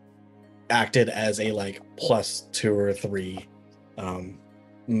acted as a +2 or 3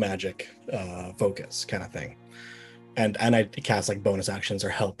 magic focus kind of thing, and I'd cast bonus actions or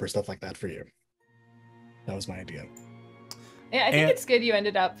help or stuff like that for you. That was my idea. Yeah, I think it's good you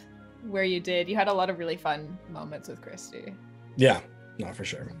ended up where you did. You had a lot of really fun moments with Christy. Yeah, no, for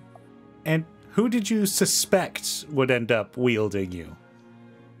sure. And who did you suspect would end up wielding you?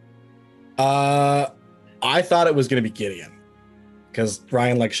 I thought it was going to be Gideon, because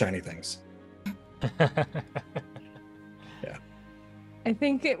Ryan likes shiny things. Yeah. I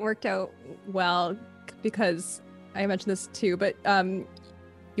think it worked out well because I mentioned this too, but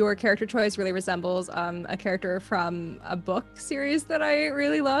your character choice really resembles a character from a book series that I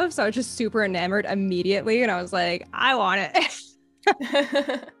really love. So I was just super enamored immediately, and I was like, I want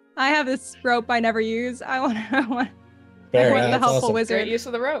it. I have this rope I never use. I want the helpful awesome. wizard. Great use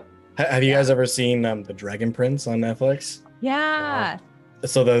of the rope. Have you guys ever seen the Dragon Prince on Netflix? Yeah.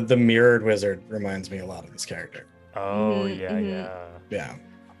 So the mirrored wizard reminds me a lot of this character. Oh, Mhm, yeah, mhm. yeah.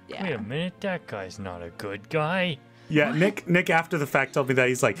 Yeah. Wait a minute, that guy's not a good guy. Yeah, Nick after the fact told me that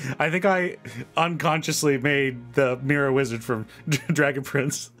he's like, I think I unconsciously made the mirror wizard from Dragon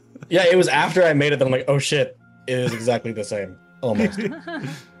Prince. Yeah, it was after I made it that I'm like, oh shit, it is exactly the same. Almost.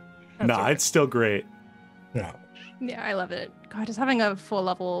 Nah, it's still great. No. Yeah, I love it. God, just having a full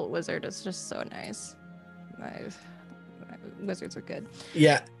level wizard is just so nice. My wizards are good.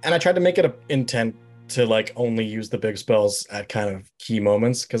 Yeah, and I tried to make it an intent to like only use the big spells at kind of key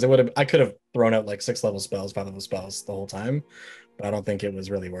moments, because I could have thrown out like 6 level spells, 5 level spells the whole time, but I don't think it was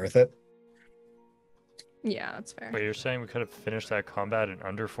really worth it. Yeah, that's fair. Wait, you're saying we could have finished that combat in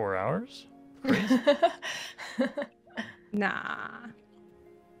under 4 hours? Nah.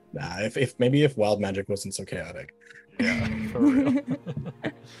 Nah, if maybe if wild magic wasn't so chaotic. Yeah, for real.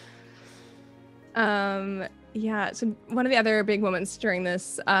 Yeah, so one of the other big moments during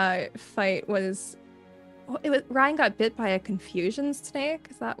this fight was Ryan got bit by a confusion snake.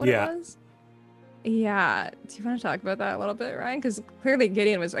 Is that what it was? Yeah. Do you want to talk about that a little bit, Ryan? Because clearly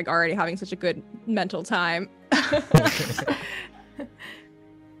Gideon was like already having such a good mental time.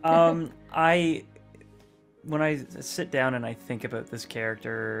 When I sit down and I think about this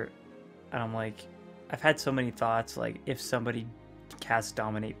character, and I'm like, I've had so many thoughts, like if somebody casts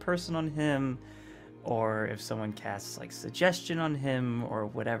Dominate Person on him, or if someone casts like Suggestion on him, or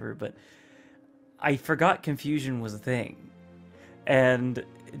whatever, but I forgot Confusion was a thing. And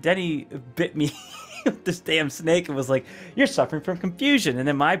Denny bit me with this damn snake and was like, you're suffering from confusion. And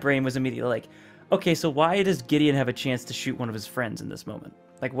then my brain was immediately like, okay, so why does Gideon have a chance to shoot one of his friends in this moment?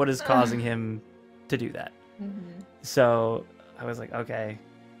 Like, what is causing him to do that? Mm-hmm. So I was like, okay,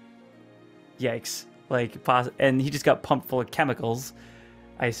 yikes. Like, and he just got pumped full of chemicals,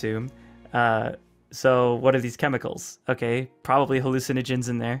 I assume. So what are these chemicals? Okay, probably hallucinogens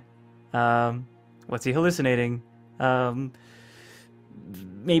in there. What's he hallucinating?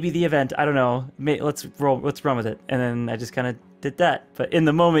 Maybe the event. I don't know. Let's run with it. And then I just kind of did that. But in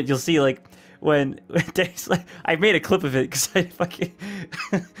the moment, you'll see like when Danny's like, I made a clip of it because I fucking.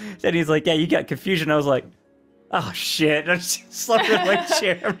 Danny's like, yeah, you got confusion. I was like, oh shit! I just slumped in my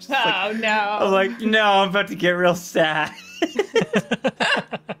chair. I'm just like, no! I'm like, no, I'm about to get real sad.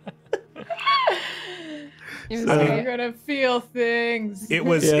 You're gonna feel things. It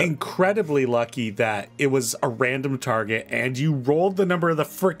was incredibly lucky that it was a random target and you rolled the number of the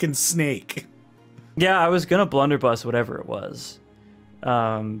frickin' snake. Yeah, I was gonna blunderbuss whatever it was.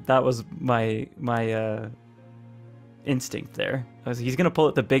 That was my instinct there. He's gonna pull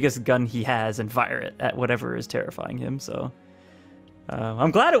out the biggest gun he has and fire it at whatever is terrifying him. So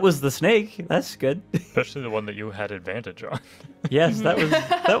I'm glad it was the snake. That's good. Especially the one that you had advantage on. Yes,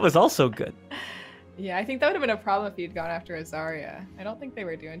 that was also good. Yeah, I think that would have been a problem if you'd gone after Azaria. I don't think they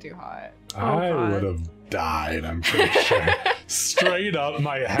were doing too hot. I would have died, I'm pretty sure. Straight up,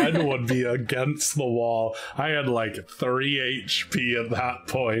 my head would be against the wall. I had like 3 HP at that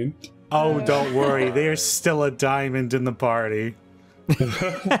point. Oh, don't worry. There's still a diamond in the party.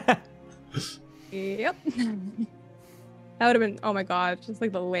 Yep. That would have been, oh my god, just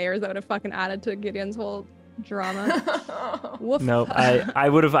like the layers that would have fucking added to Gideon's whole drama. Woof. Nope, I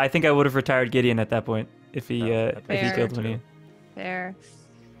would have. I think I would have retired Gideon at that point if he killed me. Fair.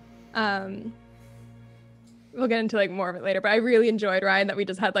 We'll get into like more of it later, but I really enjoyed, Ryan, that we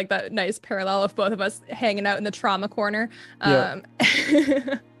just had like that nice parallel of both of us hanging out in the trauma corner. Yeah,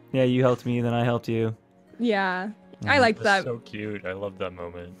 you helped me, then I helped you. Yeah, I liked that. So cute. I love that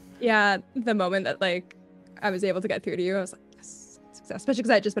moment. Yeah, the moment that like I was able to get through to you, I was like, yes, success. Especially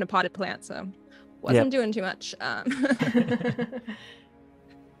because I had just been a potted plant, so wasn't doing too much.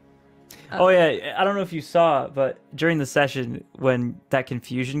 Oh yeah, I don't know if you saw, but during the session when that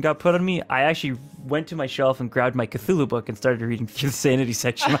confusion got put on me, I actually went to my shelf and grabbed my Cthulhu book and started reading through the sanity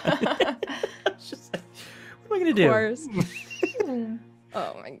section. Just like, what am I gonna do? Of course.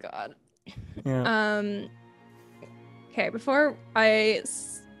 Oh my god. Yeah. Okay, before I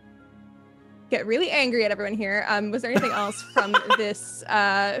get really angry at everyone here, was there anything else from this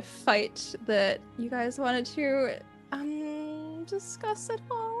fight that you guys wanted to discuss at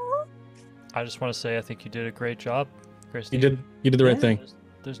all? I just want to say I think you did a great job, Christy. You did the right thing.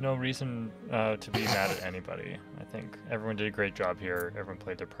 there's no reason to be mad at anybody. I think everyone did a great job here. Everyone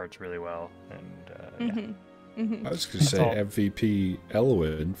played their parts really well, and I was going to say MVP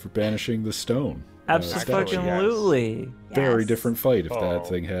Elwyn for banishing the stone. Absolutely. Very different fight if that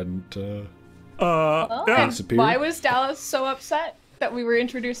thing hadn't disappeared. Why was Dallas so upset that we were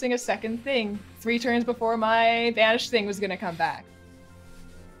introducing a second thing 3 turns before my banished thing was gonna come back?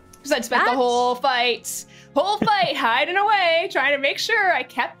 Because I'd spent the whole fight hiding away, trying to make sure I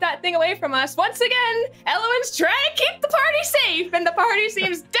kept that thing away from us. Once again, Elwyn's trying to keep the party safe, and the party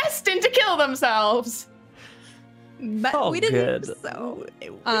seems destined to kill themselves. But we didn't. So we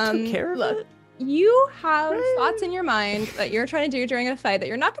took care of it. You have thoughts in your mind that you're trying to do during a fight that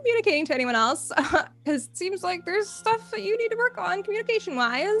you're not communicating to anyone else, because it seems like there's stuff that you need to work on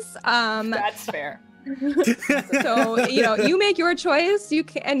communication-wise. That's fair. So you make your choice. You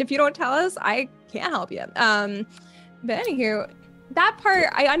can, and if you don't tell us, I can't help you. But anywho, that part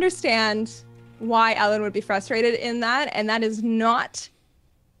I understand why Ellen would be frustrated in that, and that is not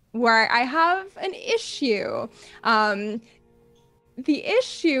where I have an issue. The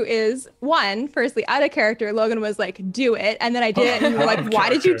issue is, firstly, out of character, Logan was like, do it. And then I did it. And you were like, why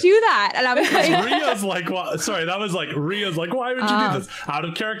did you do that? And I was like, Ria's like, what? Sorry, that was like, Ria's like, why would you do this? Out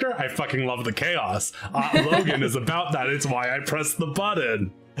of character, I fucking love the chaos. Logan is about that. It's why I pressed the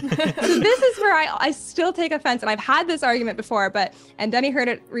button. This is where I still take offense. And I've had this argument before, and Denny heard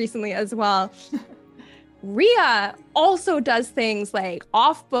it recently as well. Ria also does things like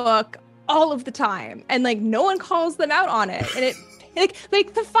off book all of the time. And like, no one calls them out on it. And it,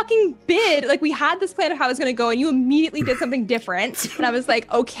 like the fucking bid, like we had this plan of how it was going to go and you immediately did something different. And I was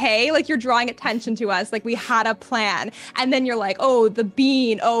like, okay, like you're drawing attention to us. Like we had a plan. And then you're like, oh, the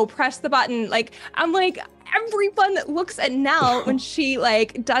bean, oh, press the button. Like, I'm like, everyone that looks at Nell when she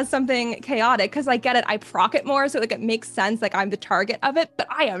like does something chaotic, because I get it, I proc it more, so like it makes sense, like I'm the target of it, but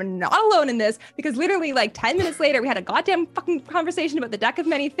I am not alone in this, because literally like 10 minutes later we had a goddamn fucking conversation about the deck of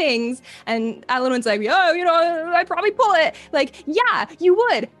many things, and Alan's like, yo, I'd probably pull it. Like, yeah, you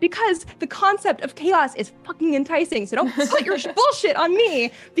would, because the concept of chaos is fucking enticing, so don't put your bullshit on me,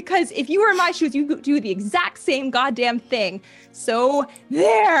 because if you were in my shoes, you could do the exact same goddamn thing. So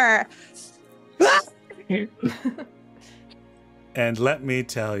there. And let me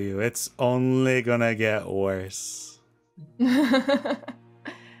tell you, it's only gonna get worse. Yeah.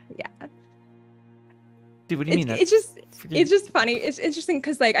 Dude, what do you mean? It's just funny. It's interesting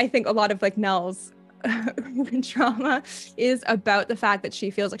because like I think a lot of like Nell's drama is about the fact that she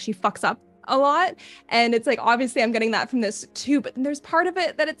feels like she fucks up a lot, and it's like obviously I'm getting that from this too, but there's part of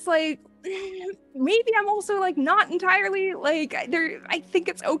it that it's like maybe I'm also like not entirely like there. I think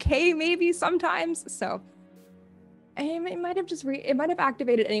it's okay maybe sometimes. So it might have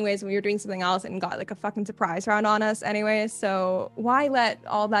activated anyways when we were doing something else and got like a fucking surprise round on us anyway. So why let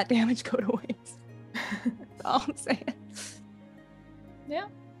all that damage go to waste? That's all I'm saying. Yeah.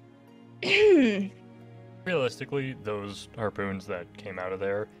 Realistically, those harpoons that came out of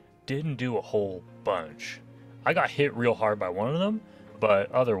there didn't do a whole bunch. I got hit real hard by one of them,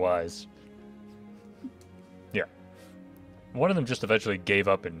 but otherwise, yeah. One of them just eventually gave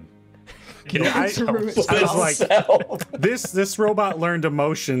up and killed himself. I was like, this robot learned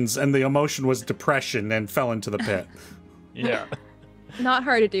emotions, and the emotion was depression and fell into the pit. Yeah. Not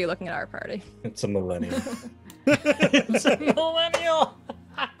hard to do looking at our party. It's a millennial. It's a millennial.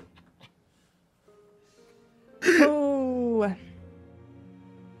 Oh.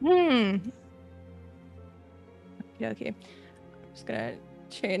 Okay. I'm just gonna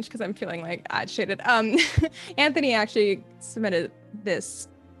change because I'm feeling like agitated. Anthony actually submitted this.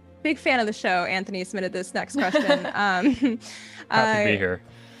 Big fan of the show. Anthony submitted this next question. Happy to be here.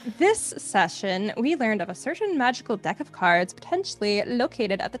 This session, we learned of a certain magical deck of cards potentially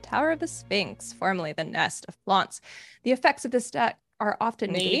located at the Tower of the Sphinx, formerly the Nest of Plonce. The effects of this deck are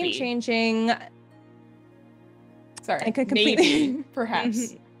often game-changing. Sorry, and can completely,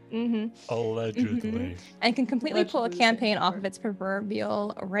 perhaps. Allegedly. And can completely pull a campaign off of its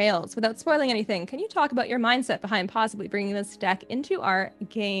proverbial rails. Without spoiling anything, can you talk about your mindset behind possibly bringing this deck into our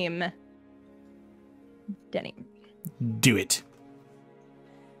game? Denny. Do it.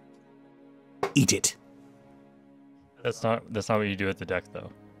 Eat it. That's not what you do with the deck,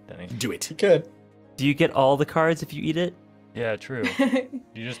 though, Denny. Do it. You could. Do you get all the cards if you eat it? Yeah, true. Do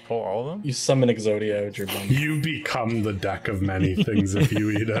you just pull all of them? You summon Exodia out your bum. You become the deck of many things if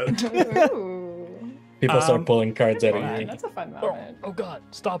you eat it. Ooh. People start pulling cards out of you. That's a fun moment. Oh God,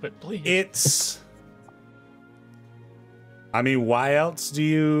 stop it, please. It's... I mean, why else do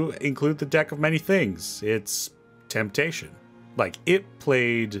you include the deck of many things? It's temptation. Like, it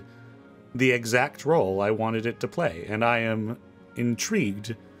played the exact role I wanted it to play, and I am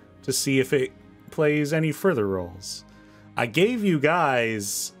intrigued to see if it plays any further roles. I gave you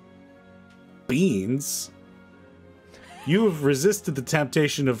guys beans. You have resisted the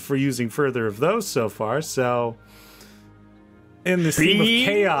temptation for using further of those so far, so in this theme of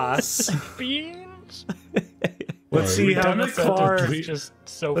chaos, Beans. let's see how far. Just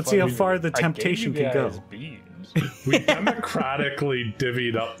so Let's see how far the temptation can go. Beans. We democratically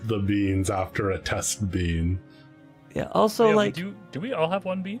divvied up the beans after a test bean. Yeah. Also, Yeah, like, do we all have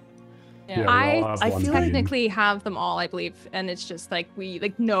one bean? Yeah, we I all have one bean. technically have them all, I believe, and it's just like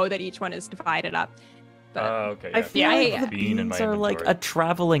we know that each one is divided up. But Okay. I feel Yeah, like yeah. the Bean in my beans are like inventory. a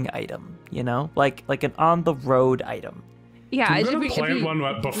traveling item, you know, like an on the road item. yeah, We're if gonna we- if plant we-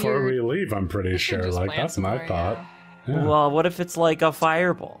 one before we leave, I'm pretty sure. just Like, plant that's some my more, thought. Yeah. Well, what if it's like a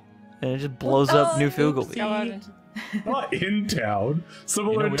fireball and it just blows up New Fugleby? Not in town. You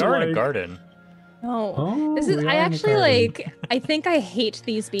Similar know, we to are like, in a garden. No. Oh, This is we I are in a actually garden. like I think I hate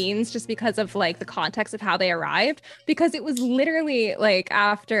these beans just because of like the context of how they arrived, because it was literally like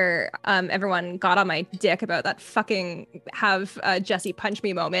after everyone got on my dick about that fucking have Jesse punch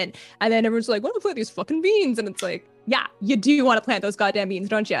me moment, and then everyone's like, "Want to plant these fucking beans?" And it's like, yeah, you do want to plant those goddamn beans,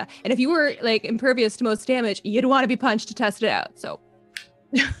 don't you? And if you were like impervious to most damage, you'd want to be punched to test it out. So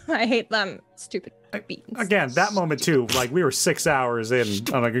I hate them stupid beans. Again, that moment too, like we were 6 hours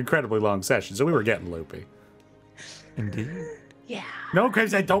in on an incredibly long session, so we were getting loopy. Indeed. Yeah. No,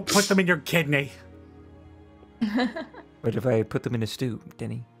 Graves, I don't put them in your kidney. What if I put them in a stew,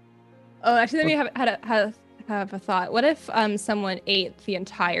 Denny? Oh, actually, let me have a thought. What if someone ate the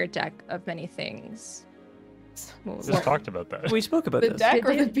entire deck of many things? We just talked about that. We spoke about The this. deck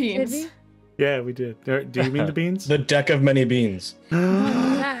or Did the beans? we? Yeah, we did. Do you mean the beans? The deck of many beans.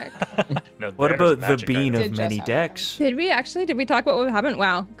 Deck. No, What there's about the magic bean items. of Did many just have decks? Did we actually? Did we talk about what happened?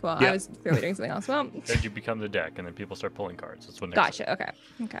 Wow. Cool. Yeah. I was clearly doing something else. Well, Then you become the deck, and then people start pulling cards. That's what Nick said. gotcha.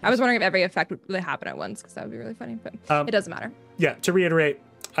 Okay. I was wondering if every effect would really happen at once, because that would be really funny, but it doesn't matter. Yeah, to reiterate,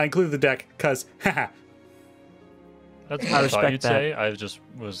 I included the deck because, haha, That's I what I thought respect you'd that. say. I just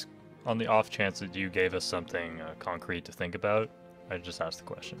was on the off chance that you gave us something concrete to think about. I just asked the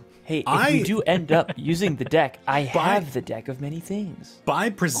question. Hey, if I- we do end up using the deck, I By- have the deck of many things. by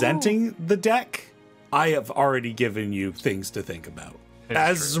presenting the deck, I have already given you things to think about, It's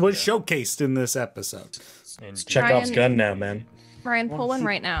as true, was showcased in this episode. Indeed. Chekhov's Ryan- gun now, man. Ryan, pull one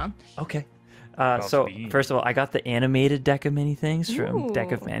right now. Okay. About So beans. first of all, I got the animated deck of many things from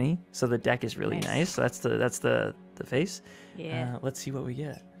Deck of Ooh. Many. So the deck is really Nice. nice. So that's the face. Yeah. Let's see what we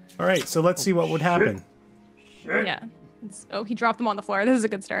get. All right, so let's see what would happen. Yeah. Oh, he dropped them on the floor. This is a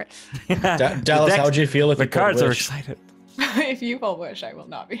good start. Dallas, how'd you feel if The you pulled cards are Wish? excited. If you pull Wish, I will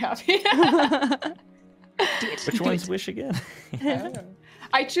not be happy. Which one's Wish again?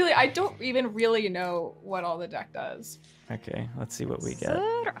 I don't even really know what all the deck does. Okay, let's see what we get.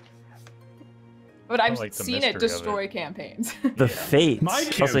 But I've like the seen it mystery of destroy campaigns. The Fates. My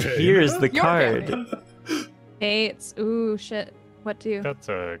Also, campaign. here's the Your card. campaign. Fates. Ooh, shit. What do? That's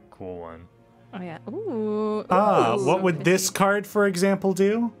a cool one. Oh, yeah. Ooh. Ah, Ooh. what would this card, for example,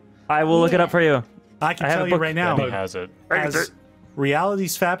 do? I will look it up for you. I can I have tell a you book right now. Benny has it. As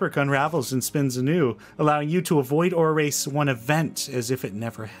reality's fabric unravels and spins anew, allowing you to avoid or erase one event as if it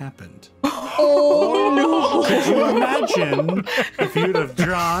never happened. Oh, no. Could you imagine if you'd have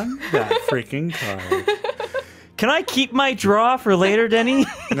drawn that freaking card? Can I keep my draw for later, Denny?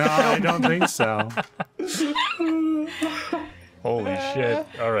 No, I don't think so. Holy shit.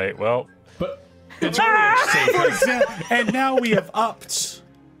 All right, well, But it's really interesting. For example, and now we have upped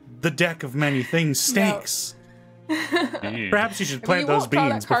the deck of many things stakes. geez. Perhaps you should I mean, plant you those won't draw that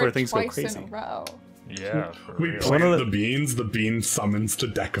beans before card things go twice crazy. in a row. Yeah, for We real. plant the bean summons to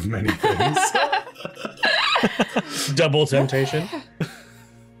deck of many things. Double temptation.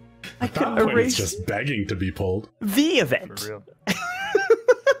 I At could that point, it's erase just begging to be pulled. the For event. real.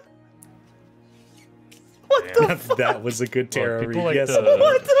 What the? That was a good Well, tarot people read. like Yes.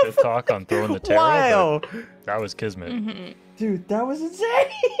 to shit talk on throwing the tarot. Wow. but That was Kismet. Dude, that was insane.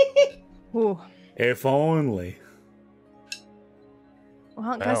 Ooh. If only.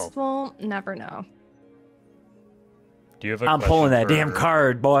 Well, guess we'll never know. Do you have a I'm question pulling that for- damn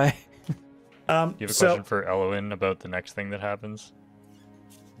card, boy. Do you have a question for Elowen about the next thing that happens?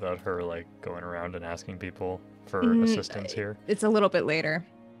 About her, like, going around and asking people for assistance here? It's a little bit later.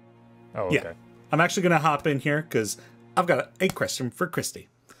 Oh, Yeah. okay. I'm actually going to hop in here because I've got a question for Christy.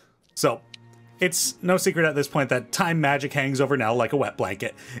 So, it's no secret at this point that time magic hangs over Nell like a wet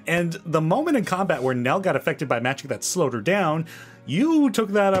blanket. And the moment in combat where Nell got affected by magic that slowed her down, you took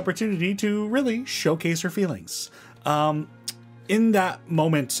that opportunity to really showcase her feelings. in that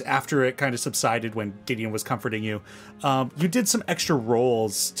moment after it kind of subsided when Gideon was comforting you, you did some extra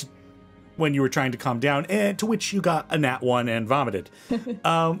rolls when you were trying to calm down, and to which you got a nat 1 and vomited.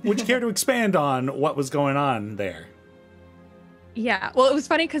 Would you care to expand on what was going on there? Yeah, well, it was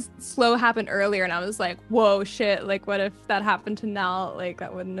funny because slow happened earlier, and I was like, whoa, shit, like, what if that happened to Nell? Like,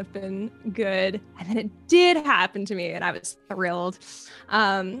 that wouldn't have been good. And then it did happen to me, and I was thrilled.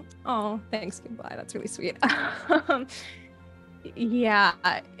 Oh, thanks, goodbye, that's really sweet. Yeah,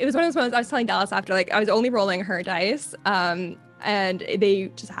 it was one of those moments I was telling Dallas after, like, I was only rolling her dice, and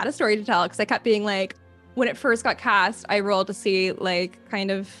they just had a story to tell, because I kept being like, when it first got cast, I rolled to see, like, kind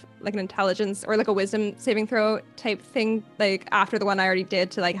of like an intelligence or like a wisdom saving throw type thing, like after the one I already did,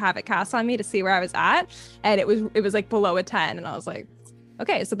 to like have it cast on me to see where I was at, and it was like below a 10, and I was like,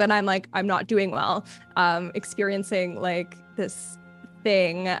 okay, so then I'm like, I'm not doing well, experiencing like this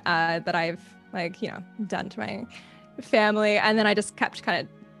thing that I've, like, you know, done to my family, and then I just kept kind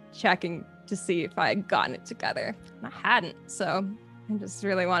of checking to see if I had gotten it together, and I hadn't, so I just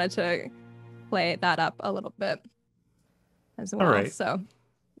really wanted to play that up a little bit as well. All right. So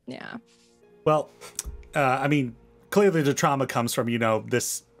yeah. Well, I mean, clearly the trauma comes from, you know,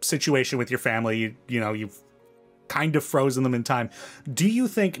 this situation with your family. You know, you've kind of frozen them in time. Do you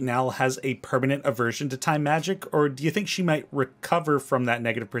think Nell has a permanent aversion to time magic, or do you think she might recover from that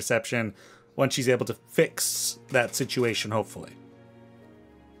negative perception once she's able to fix that situation, hopefully?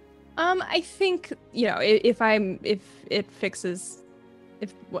 I think, you know, if it fixes,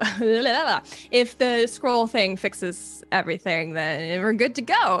 if the scroll thing fixes everything, then we're good to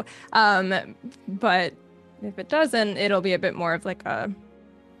go. But if it doesn't, it'll be a bit more of like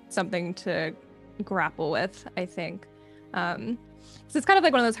something to grapple with, I think. So it's kind of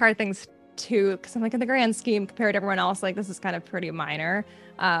like one of those hard things too, because I'm like, in the grand scheme, compared to everyone else, like, this is kind of pretty minor.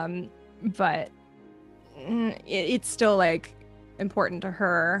 But it's still like important to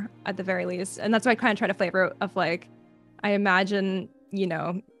her at the very least, and that's why I kind of try to flavor of, like, I imagine, you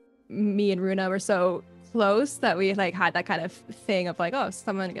know, me and Runa were so close that we like had that kind of thing of like, oh, if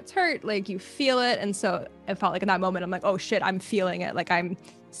someone gets hurt, like, you feel it. And so it felt like in that moment, I'm like, oh shit, I'm feeling it. Like, I'm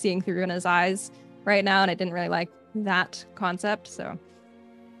seeing through Runa's eyes right now. And I didn't really like that concept. So,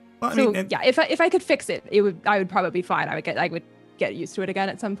 well, I mean, yeah, if I could fix it, I would probably be fine. I would get used to it again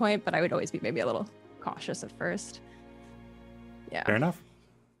at some point, but I would always be maybe a little cautious at first. Yeah. Fair enough.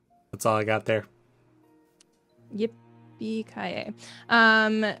 That's all I got there. Yippee-ki-yay.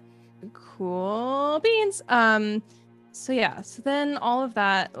 Cool beans. So yeah, so then all of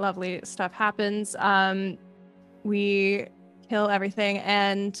that lovely stuff happens. We kill everything,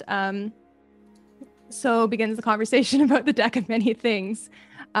 and so begins the conversation about the deck of many things.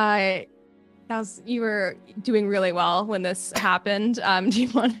 You were doing really well when this happened. Do you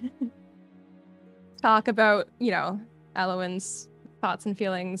want to talk about, you know, Elowen's thoughts and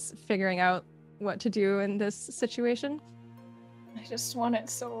feelings, figuring out what to do in this situation? I just want it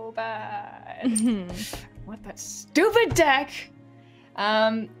so bad. What that stupid deck.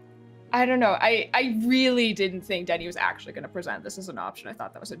 I don't know. I really didn't think Denny was actually going to present this as an option. I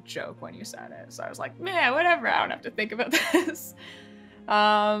thought that was a joke when you said it. So I was like, man, whatever. I don't have to think about this.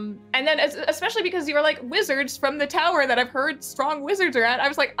 And then especially because you were like, wizards from the tower that I've heard strong wizards are at, I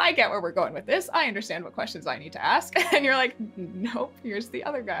was like, I get where we're going with this. I understand what questions I need to ask. And you're like, nope, here's the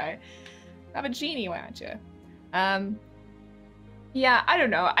other guy. Have a genie, why don't you? Yeah, I don't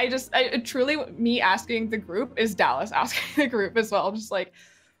know. I truly, me asking the group is Dallas asking the group as well. Just like,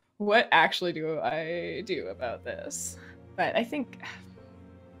 what actually do I do about this? But I think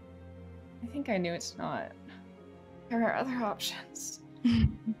I knew it's not. There are other options. There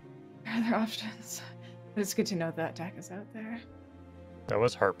are other options. But it's good to know that deck is out there. That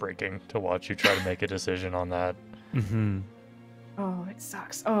was heartbreaking to watch you try to make a decision on that. Mm-hmm. Oh, it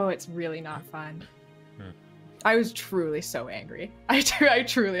sucks. Oh, it's really not fun. I was truly so angry. I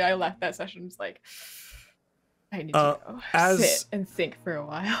left that session just like, I need to go sit and think for a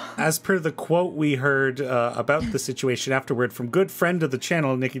while. As per the quote we heard about the situation afterward from good friend of the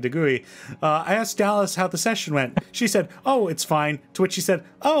channel, Nikki DeGui, I asked Dallas how the session went. She said, oh, it's fine. To which she said,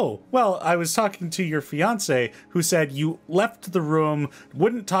 oh, well, I was talking to your fiance who said you left the room,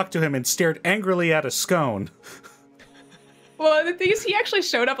 wouldn't talk to him, and stared angrily at a scone. Well, the thing is, he actually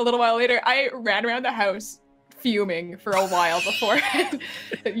showed up a little while later. I ran around the house fuming for a while before,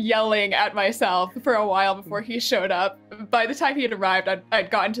 yelling at myself for a while before he showed up. By the time he had arrived, I'd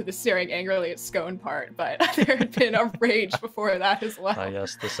gotten to the staring angrily at scone part, but there had been a rage before that as well. Ah,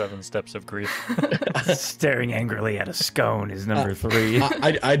 yes, the 7 steps of grief. Staring angrily at a scone is number 3.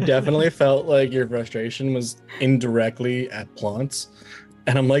 I definitely felt like your frustration was indirectly at Plonce.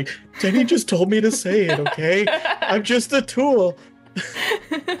 And I'm like, Teni just told me to say it, okay? I'm just a tool.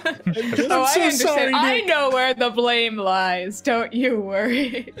 I understand. I know where the blame lies. Don't you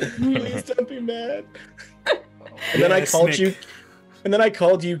worry. Please don't be mad. And then I called you. And then I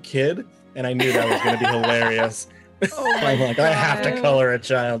called you kid, and I knew that was going to be hilarious. Oh my I'm like, God. I have to color a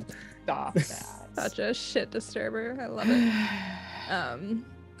child. Stop that. Such a shit disturber. I love it.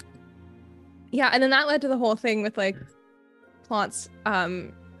 Yeah, and then that led to the whole thing with like Plonce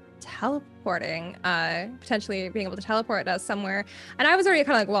teleporting, potentially being able to teleport us somewhere. And I was already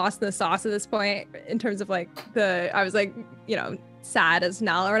kind of like lost in the sauce at this point in terms of like I was like, you know, sad as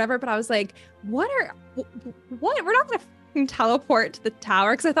Nell or whatever, but I was like, what? We're not gonna teleport to the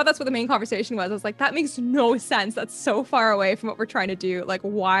tower, because I thought that's what the main conversation was. I was like, that makes no sense. That's so far away from what we're trying to do. Like,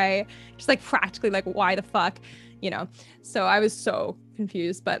 why? Just like practically, like, why the fuck? You know? So I was so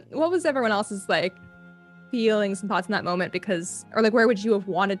confused. But what was everyone else's like feelings and thoughts in that moment? Because, or like, where would you have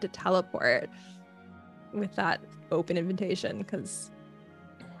wanted to teleport with that open invitation? Because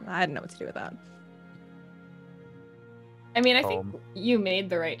I didn't know what to do with that. I mean, I think you made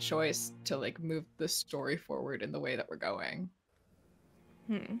the right choice to like move the story forward in the way that we're going.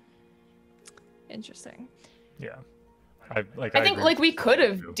 Interesting. Yeah. I think like we could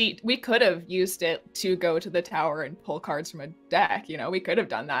have used it to go to the tower and pull cards from a deck. You know, we could have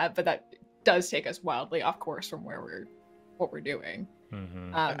done that, but that does take us wildly off course from what we're doing.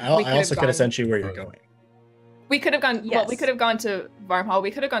 Mm-hmm. I also could have sent you where you're going. We could have gone. Yes. Well, we could have gone to Varmhall.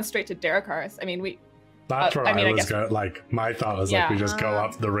 We could have gone straight to Darakarth. I mean, That's where I guess like my thought was like we just go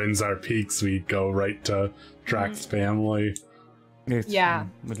up the Rinzar Peaks, we go right to Drax's family. Yeah.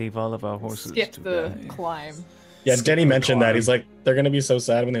 We leave all of our horses. Skip to the die. climb. Yeah, Denny mentioned that. He's like, they're gonna be so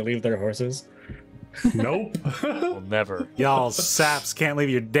sad when they leave their horses. Nope. We'll never. Y'all saps can't leave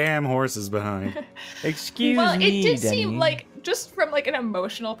your damn horses behind. Excuse Well, me, it did Denny. seem like, just from like an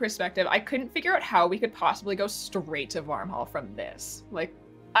emotional perspective, I couldn't figure out how we could possibly go straight to Varmhall from this. Like,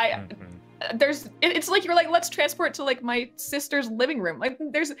 it's like you're like, let's transport to like my sister's living room. Like,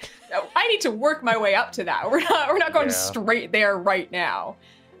 I need to work my way up to that. We're not going straight there right now.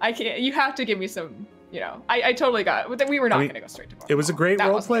 I can't. You have to give me some. You know, I totally got it. We were not going to go straight to Varmhall. It was a great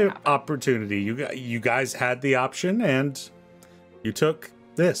That wasn't gonna roleplay happen. opportunity. You guys had the option, and you took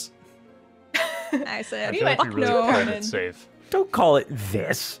this. I said, I feel like you really no. played it safe. Don't call it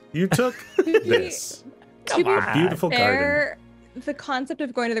this. You took this. To be A beautiful garden. fair, the concept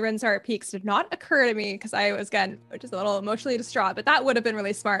of going to the Rinzar Peaks did not occur to me because I was, again, just a little emotionally distraught, but that would have been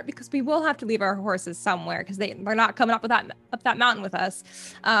really smart because we will have to leave our horses somewhere because they're not coming up that mountain with us.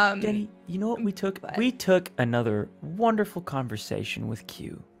 Denny, you know what we took? But- We took another wonderful conversation with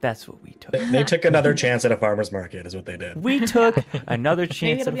Qiew. That's what we took. They took another chance at a farmer's market, is what they did. We took another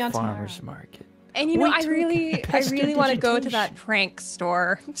chance it'll at be a on tomorrow. farmer's market. And you know, We I took really want to go to that prestidigitation. prank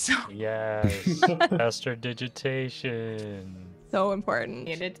store. Yes. Prestidigitation. So important.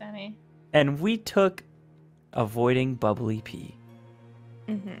 You did, Teni. And we took avoiding bubbly pea.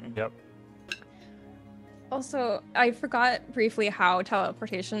 Mm-hmm. Yep. Also, I forgot briefly how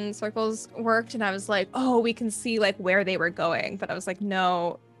teleportation circles worked, and I was like, oh, we can see like where they were going. But I was like,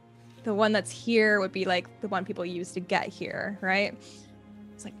 no, the one that's here would be like the one people use to get here, right?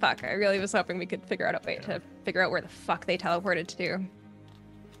 It's like, fuck, I really was hoping we could figure out a way to figure out where the fuck they teleported to.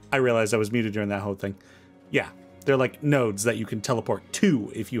 I realized I was muted during that whole thing. Yeah, they're like nodes that you can teleport to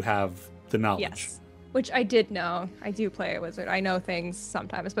if you have the knowledge. Yes. Which I did know. I do play a wizard. I know things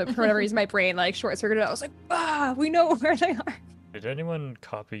sometimes, but for whatever reason, my brain like short-circuited. I was like, we know where they are. Did anyone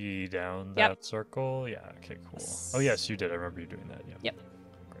copy down Yep. that circle? Yeah, okay, cool. Oh, yes, you did. I remember you doing that. Yeah. Yep.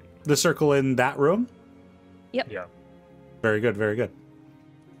 Great. The circle in that room? Yeah. Very good, very good.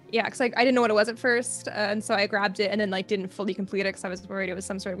 Yeah, because like I didn't know what it was at first, and so I grabbed it and then like didn't fully complete it because I was worried it was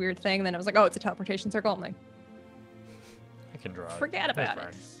some sort of weird thing. And then I was like, oh, it's a teleportation circle. I'm like, I can draw it. forget That's about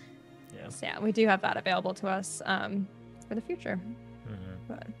it. fine. Yeah. So yeah, we do have that available to us for the future. Mm-hmm.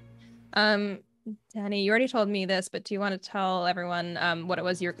 But Danny, you already told me this, but do you want to tell everyone what it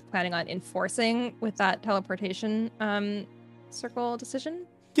was you're planning on enforcing with that teleportation circle decision?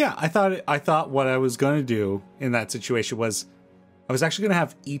 Yeah, I thought what I was going to do in that situation was I was actually going to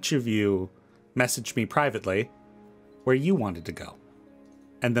have each of you message me privately where you wanted to go.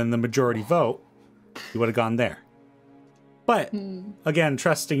 And then the majority vote, you would have gone there. But again,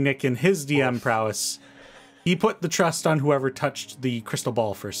 trusting Nick and his DM prowess, he put the trust on whoever touched the crystal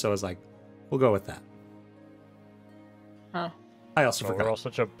ball first. So I was like, we'll go with that. Huh. I also Well, forgot. we're all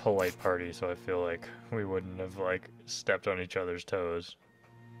such a polite party, so I feel like we wouldn't have like stepped on each other's toes.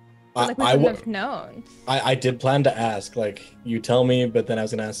 Like we I wouldn't w- have known. I did plan to ask, like, you tell me, but then I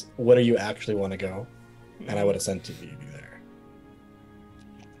was gonna ask, what do you actually want to go? And I would have sent you there.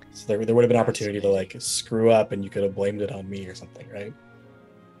 So there would have been opportunity to like screw up, and you could have blamed it on me or something, right?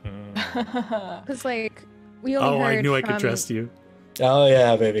 Because like we only heard I knew I from, could trust you. Oh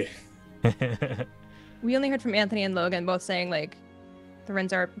yeah, baby. we only heard from Anthony and Logan both saying like the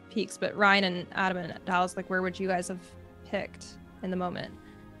Rins are peaks, but Ryan and Adam and Dallas, like where would you guys have picked in the moment?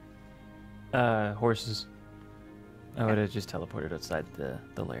 Horses. I would have just teleported outside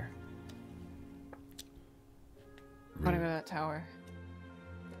the lair. I want to go to that tower.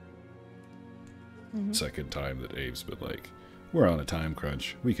 Second time that Abe's been like, we're on a time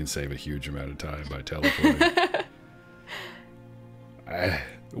crunch. We can save a huge amount of time by teleporting.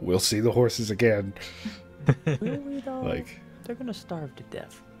 We'll see the horses again. Like, they're gonna starve to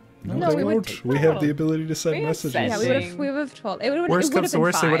death. no, they won't. We have the ability to send messages. Yeah, we would have told. Worst comes to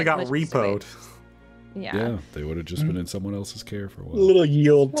worst, they would have got let's just wait. repoed. Yeah. They would have just been in someone else's care for a A while. little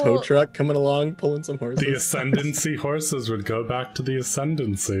yield tow truck coming along, pulling some horses. The Ascendancy horses would go back to the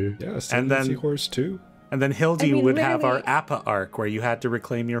Ascendancy. Yeah, And then- horse too. And then Hildy I mean, would have our literally- Appa arc where you had to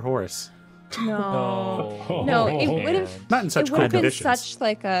reclaim your horse. No. No, it would have. Not in such It would cool have been conditions. such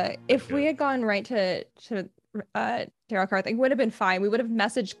like a. If we had gone right to Daryl Carth, it would have been fine. We would have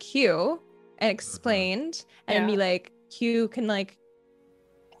messaged Qiew and explained, and be like, Qiew can like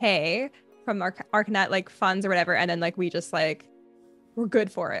pay from our Arcanet like funds or whatever, and then like we just like we're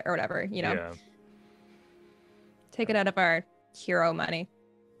good for it or whatever, you know. Yeah. Take it out of our hero money.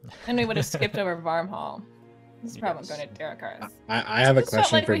 And we would have skipped over Varmhall. This is probably going to Derek Arth. I have a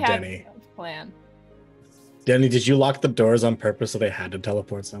question for Denny. Plan. Denny, did you lock the doors on purpose so they had to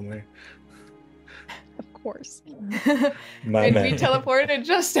teleport somewhere? Of course. My And man. we teleported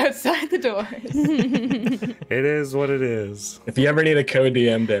just outside the doors. It is what it is. If you ever need a code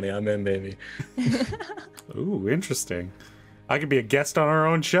DM, Denny, I'm in, baby. Ooh, interesting. I could be a guest on our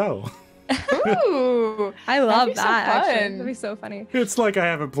own show. Ooh, I love be so that. Actually, fun. that'd be so funny. It's like I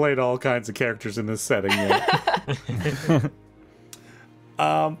haven't played all kinds of characters in this setting yet.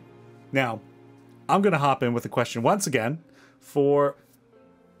 Now, I'm going to hop in with a question once again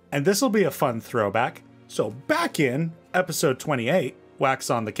and this will be a fun throwback. So back in episode 28, Wax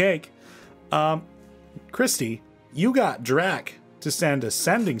on the Cake, Christy, you got Drac to send a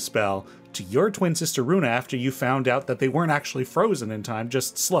sending spell to your twin sister Runa after you found out that they weren't actually frozen in time,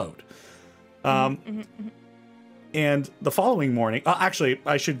 just slowed. And the following morning, actually,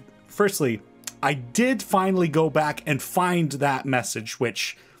 I did finally go back and find that message,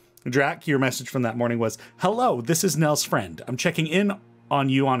 which, Drac, your message from that morning was, "Hello, this is Nell's friend. I'm checking in on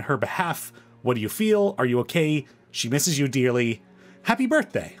you on her behalf. What do you feel? Are you okay? She misses you dearly. Happy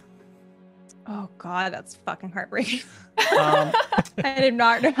birthday." Oh God, that's fucking heartbreaking. I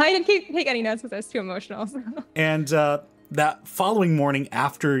didn't take any notes because I was too emotional. So. And that following morning,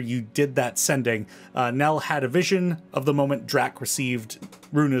 after you did that sending, Nell had a vision of the moment Drac received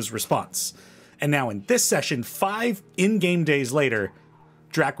Runa's response. And now in this session, 5 in-game days later,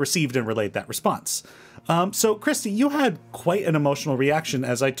 Drac received and relayed that response. So, Christy, you had quite an emotional reaction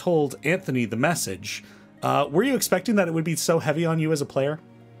as I told Anthony the message. Were you expecting that it would be so heavy on you as a player?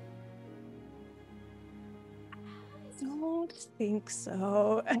 I don't think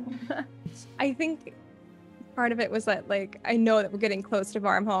so. I think part of it was that, like, I know that we're getting close to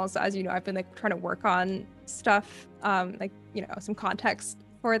Varmhall, so as you know, I've been like trying to work on stuff, like, you know, some context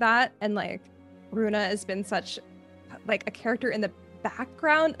for that, and like Runa has been such like a character in the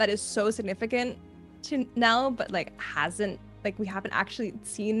background that is so significant to Nell, but like we haven't actually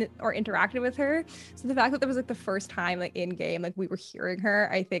seen or interacted with her. So the fact that there was like the first time like in game, like we were hearing her,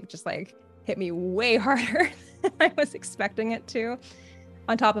 I think just like hit me way harder than I was expecting it to,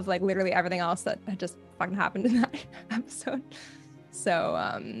 on top of like literally everything else that had just fucking happened in that episode.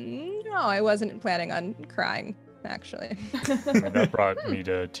 So no, I wasn't planning on crying, actually. I mean, that brought me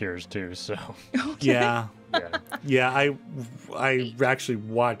to tears too, so Yeah. yeah. I actually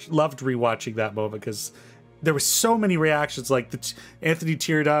loved rewatching that moment because there were so many reactions. Like Anthony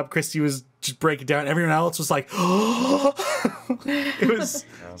teared up, Christy was just breaking down, everyone else was like, it was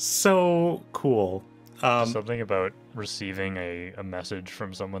so cool. Something about receiving a message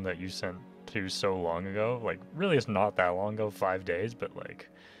from someone that you sent to so long ago, like really it's not that long ago, 5 days, but like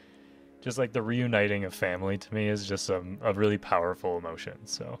just like the reuniting of family to me is just a really powerful emotion.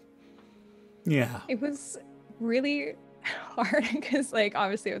 So yeah, it was really hard because like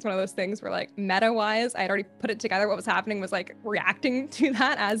obviously it was one of those things where like meta wise I had already put it together. What was happening was like reacting to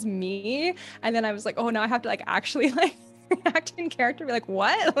that as me, and then I was like, oh, now I have to like actually like react in character, be like,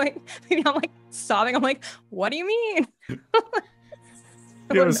 what? Like maybe I'm like sobbing, I'm like, what do you mean?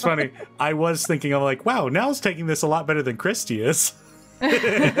 It was funny. I was thinking, I'm like, wow, Nell's taking this a lot better than Christy is.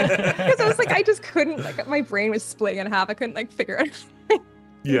 Because I was like, I just couldn't, like, my brain was splitting in half. I couldn't like figure it out.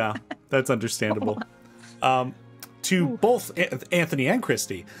 Yeah, that's understandable. To both Anthony and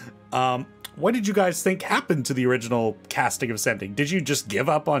Christy, what did you guys think happened to the original casting of Sending? Did you just give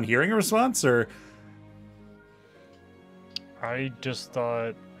up on hearing a response, or? I just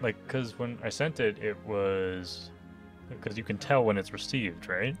thought, like, because when I sent it, it was... Because you can tell when it's received,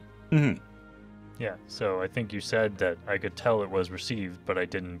 right? Mm-hmm. Yeah, so I think you said that I could tell it was received, but I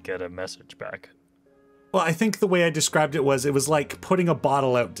didn't get a message back. Well, I think the way I described it was like putting a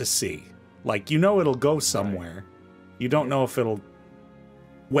bottle out to sea. Like, you know it'll go somewhere. Right. You don't know if it'll...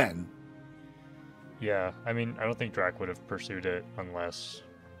 when. Yeah, I mean, I don't think Drac would have pursued it unless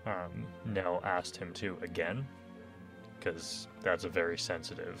Nell asked him to again. Because that's a very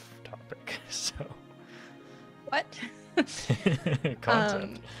sensitive topic, so... What?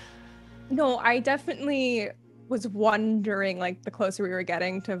 Concept. No, I definitely was wondering, like, the closer we were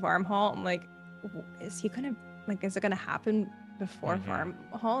getting to Varmhall, I'm like, is he gonna, like, is it gonna happen before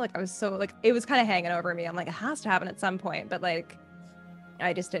Varmhall? Like, I was so, like, it was kind of hanging over me. I'm like, it has to happen at some point, but, like,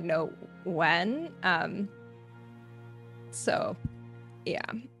 I just didn't know when. So, yeah.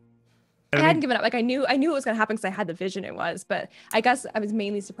 I hadn't given up. Like, I knew it was gonna happen because I had the vision it was, but I guess I was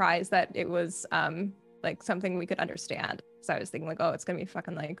mainly surprised that it was like something we could understand. So I was thinking like, oh, it's gonna be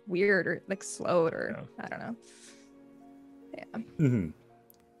fucking like weird or like slowed or I don't know. Yeah. Mm-hmm.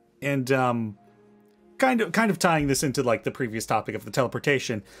 And kind of tying this into like the previous topic of the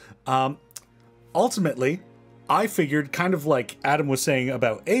teleportation. Ultimately, I figured, kind of like Adam was saying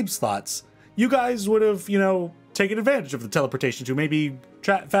about Abe's thoughts, you guys would have, you know, taken advantage of the teleportation to maybe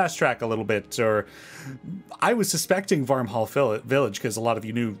fast track a little bit, or I was suspecting Varmhall Village because a lot of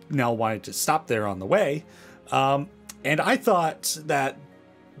you knew Nell wanted to stop there on the way, and I thought that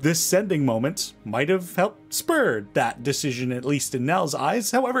this sending moment might have helped spur that decision, at least in Nell's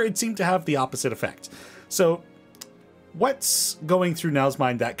eyes. However, it seemed to have the opposite effect. So what's going through Nell's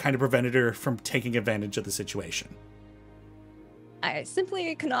mind that kind of prevented her from taking advantage of the situation? I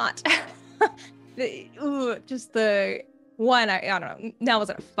simply cannot. Just the one, I don't know, Nell was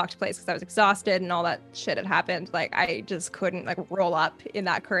in a fucked place because I was exhausted and all that shit had happened. Like, I just couldn't, like, roll up in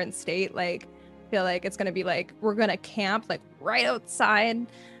that current state. Like, feel like it's gonna be like, we're gonna camp, like, right outside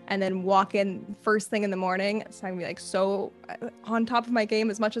and then walk in first thing in the morning. So I'm gonna be, like, so on top of my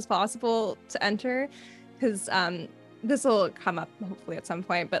game as much as possible to enter. Because this will come up hopefully at some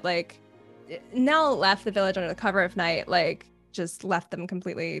point, but, like, Nell left the village under the cover of night, like, just left them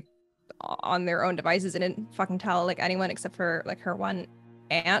completely on their own devices and didn't fucking tell like anyone except for like her one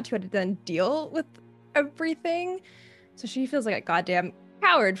aunt who had to then deal with everything. So she feels like a goddamn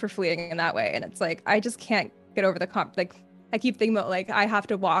coward for fleeing in that way. And it's like, I just can't get over the like, I keep thinking about like, I have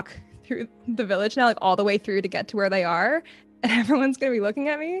to walk through the village now, like all the way through to get to where they are. And everyone's going to be looking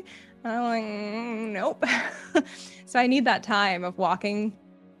at me. And I'm like, nope. So I need that time of walking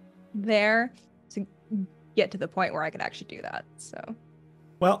there to get to the point where I could actually do that. So.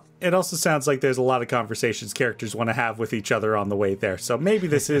 Well, it also sounds like there's a lot of conversations characters want to have with each other on the way there, so maybe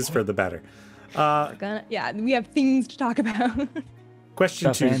this is for the better. Yeah, we have things to talk about.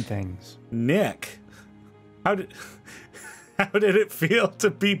 Question Stuff 2. and things. Nick, how did it feel to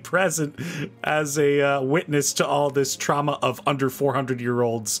be present as a witness to all this trauma of under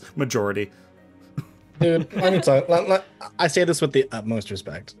 400-year-olds majority? Dude, let me talk. I say this with the utmost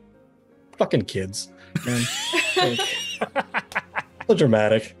respect. Fucking kids, man. Like, so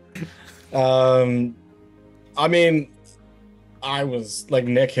dramatic. I mean, I was like,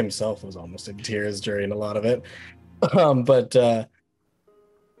 Nick himself was almost in tears during a lot of it. But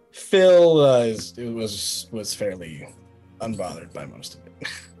Phil was fairly unbothered by most of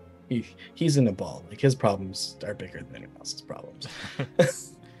it. He's in a ball. Like, his problems are bigger than anyone else's problems.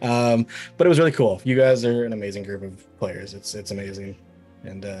 But it was really cool. You guys are an amazing group of players. It's amazing,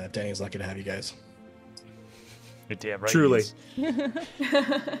 and Danny's lucky to have you guys. You're damn right. Truly.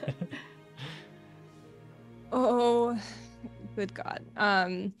 Oh, good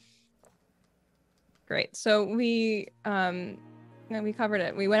God. Great. So we covered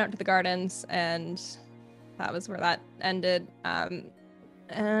it. We went out to the gardens, and that was where that ended.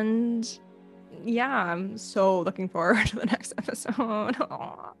 And yeah, I'm so looking forward to the next episode.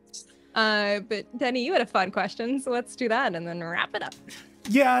 But Teni, you had a fun question, so let's do that and then wrap it up.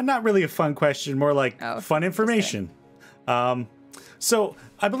 Yeah, not really a fun question, more like fun information. So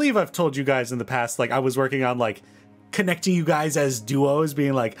I believe I've told you guys in the past, like, I was working on like connecting you guys as duos,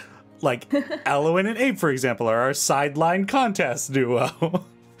 being like Elwin and Abe, for example, are our sideline contest duo.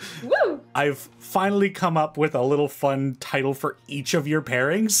 Woo! I've finally come up with a little fun title for each of your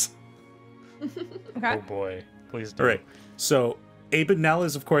pairings. Okay. Oh boy, please do. All right. So Abe and Nell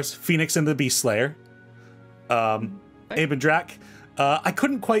is, of course, Phoenix and the Beast Slayer. Abe and Drac, I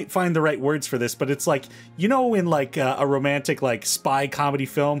couldn't quite find the right words for this, but it's like, you know, in like a romantic like spy comedy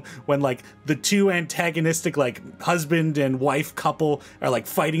film when like the two antagonistic like husband and wife couple are like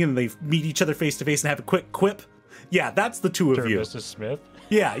fighting and they meet each other face to face and have a quick quip. Yeah, that's the two of you. Mrs. Smith.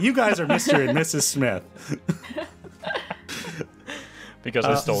 Yeah, you guys are Mr. and Mrs. Smith. Because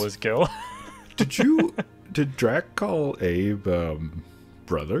I stole his kill. Did Drac call Abe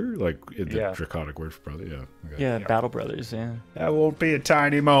brother? Like in the draconic word for brother? Yeah. Okay. Yeah, Battle Brothers, yeah. That won't be a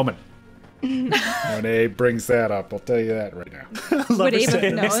tiny moment. When Abe brings that up, I'll tell you that right now. Would Abe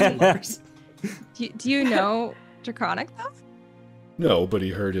have known? Do you know Draconic though? No, but he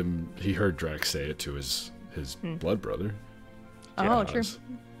heard Drac say it to his blood brother. Oh, true.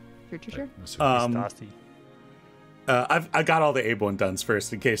 True. I got all the Abe one done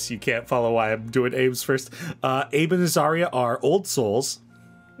first, in case you can't follow why I'm doing Abe's first. Abe and Azaria are old souls.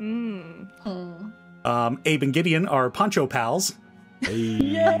 Abe and Gideon are poncho pals. Hey.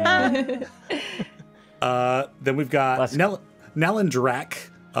 Yeah. Then we've got Nell and Drac,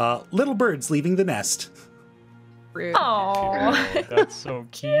 little birds leaving the nest. Rude. Oh, that's so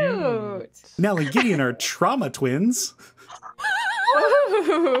cute. Nell and Gideon are trauma twins.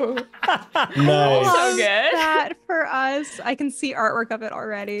 Nice. So good. That for us. I can see artwork of it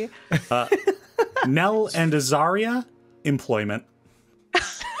already. Nell and Azaria, employment.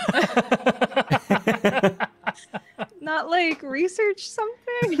 Not like research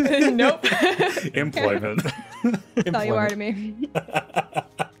something? Nope. Employment. That's all you are to me.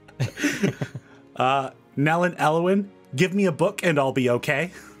 Nell and Elwyn, give me a book and I'll be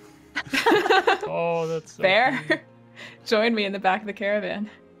okay. Oh, that's so Fair. cute. Join me in the back of the caravan.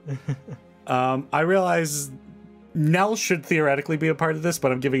 I realize Nell should theoretically be a part of this,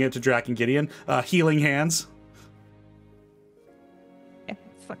 but I'm giving it to Drac and Gideon. Healing hands. Yeah,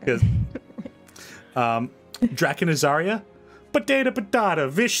 fucking. Drac and Azaria, potato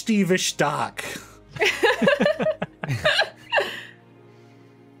patata, vishti vishtak.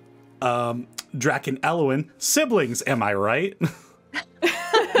 Drac and Elwyn, siblings, am I right?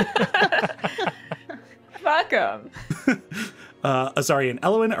 Fuck 'em. Azaria and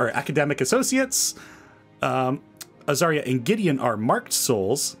Elwyn are academic associates. Azaria and Gideon are marked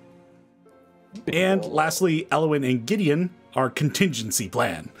souls. And lastly, Elwyn and Gideon are contingency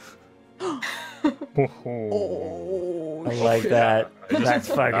plan. Oh, I like that. That's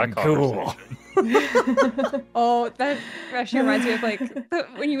fucking cool. Oh, that actually reminds me of like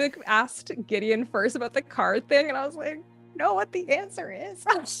when you like asked Gideon first about the card thing, and I was like, know what the answer is.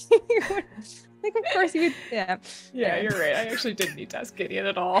 Like, of course you would. Yeah. Yeah, you're right. I actually didn't need to ask Gideon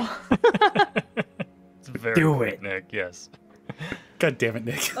at all. It's very Do good, it. Nick. Yes. God damn it,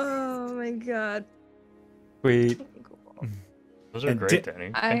 Nick. Oh my god. Sweet. Cool. Those are And great,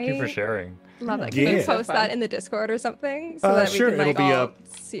 Teni. Thank you for sharing. Love that. Can you Yeah. post So that fun. in the Discord or something so that we Sure, can like it'll be all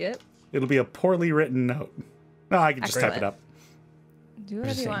see it? It'll be a poorly written note. No, I can just type it Excellent. up. Do I'm whatever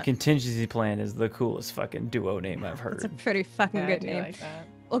just you saying, want. Contingency Plan is the coolest fucking duo name I've It's a heard. pretty fucking Yeah, I good do name. like that.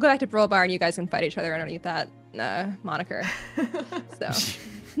 We'll go back to Brawl Bar and you guys can fight each other underneath that moniker. So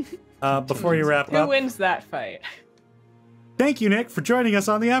Before you wrap Who up, wins that fight? thank you, Nick, for joining us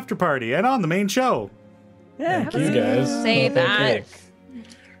on the after party and on the main show. yeah, Thank you guys. Say Thank that. you.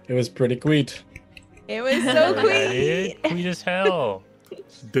 It was pretty sweet. It was so Right? quick. Sweet as hell.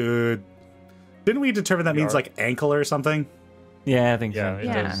 Dude. Didn't we determine that means Yarp. like ankle or something? Yeah, I think Yeah, so. it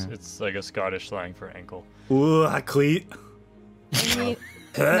Yeah. does. It's like a Scottish slang for ankle. Ooh, a cleat.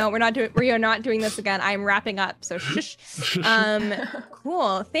 No, we are not doing this again. I'm wrapping up. So shush.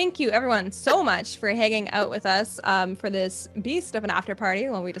 Cool. Thank you everyone so much for hanging out with us for this beast of an after party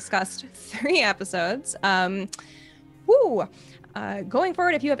when we discussed 3 episodes. Going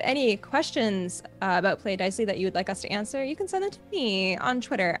forward, if you have any questions about Play Dicey that you would like us to answer, you can send them to me on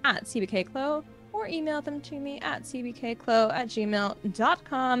Twitter at cbkclow or email them to me at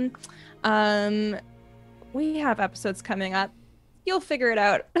cbkclow@gmail.com. We have episodes coming up. You'll figure it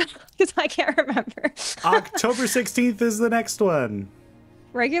out because I can't remember. October 16th is the next one.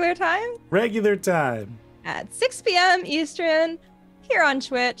 Regular time Regular time. at 6 p.m. Eastern here on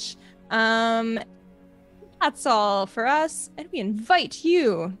Twitch. That's all for us, and we invite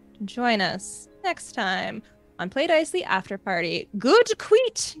you to join us next time on Play Dicey After Party. Good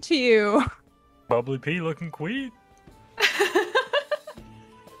queet to you. Bubbly P looking queen.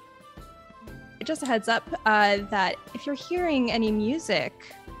 Just a heads up that if you're hearing any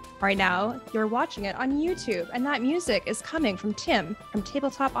music right now, you're watching it on YouTube, and that music is coming from Tim from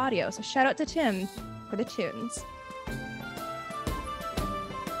Tabletop Audio. So shout out to Tim for the tunes.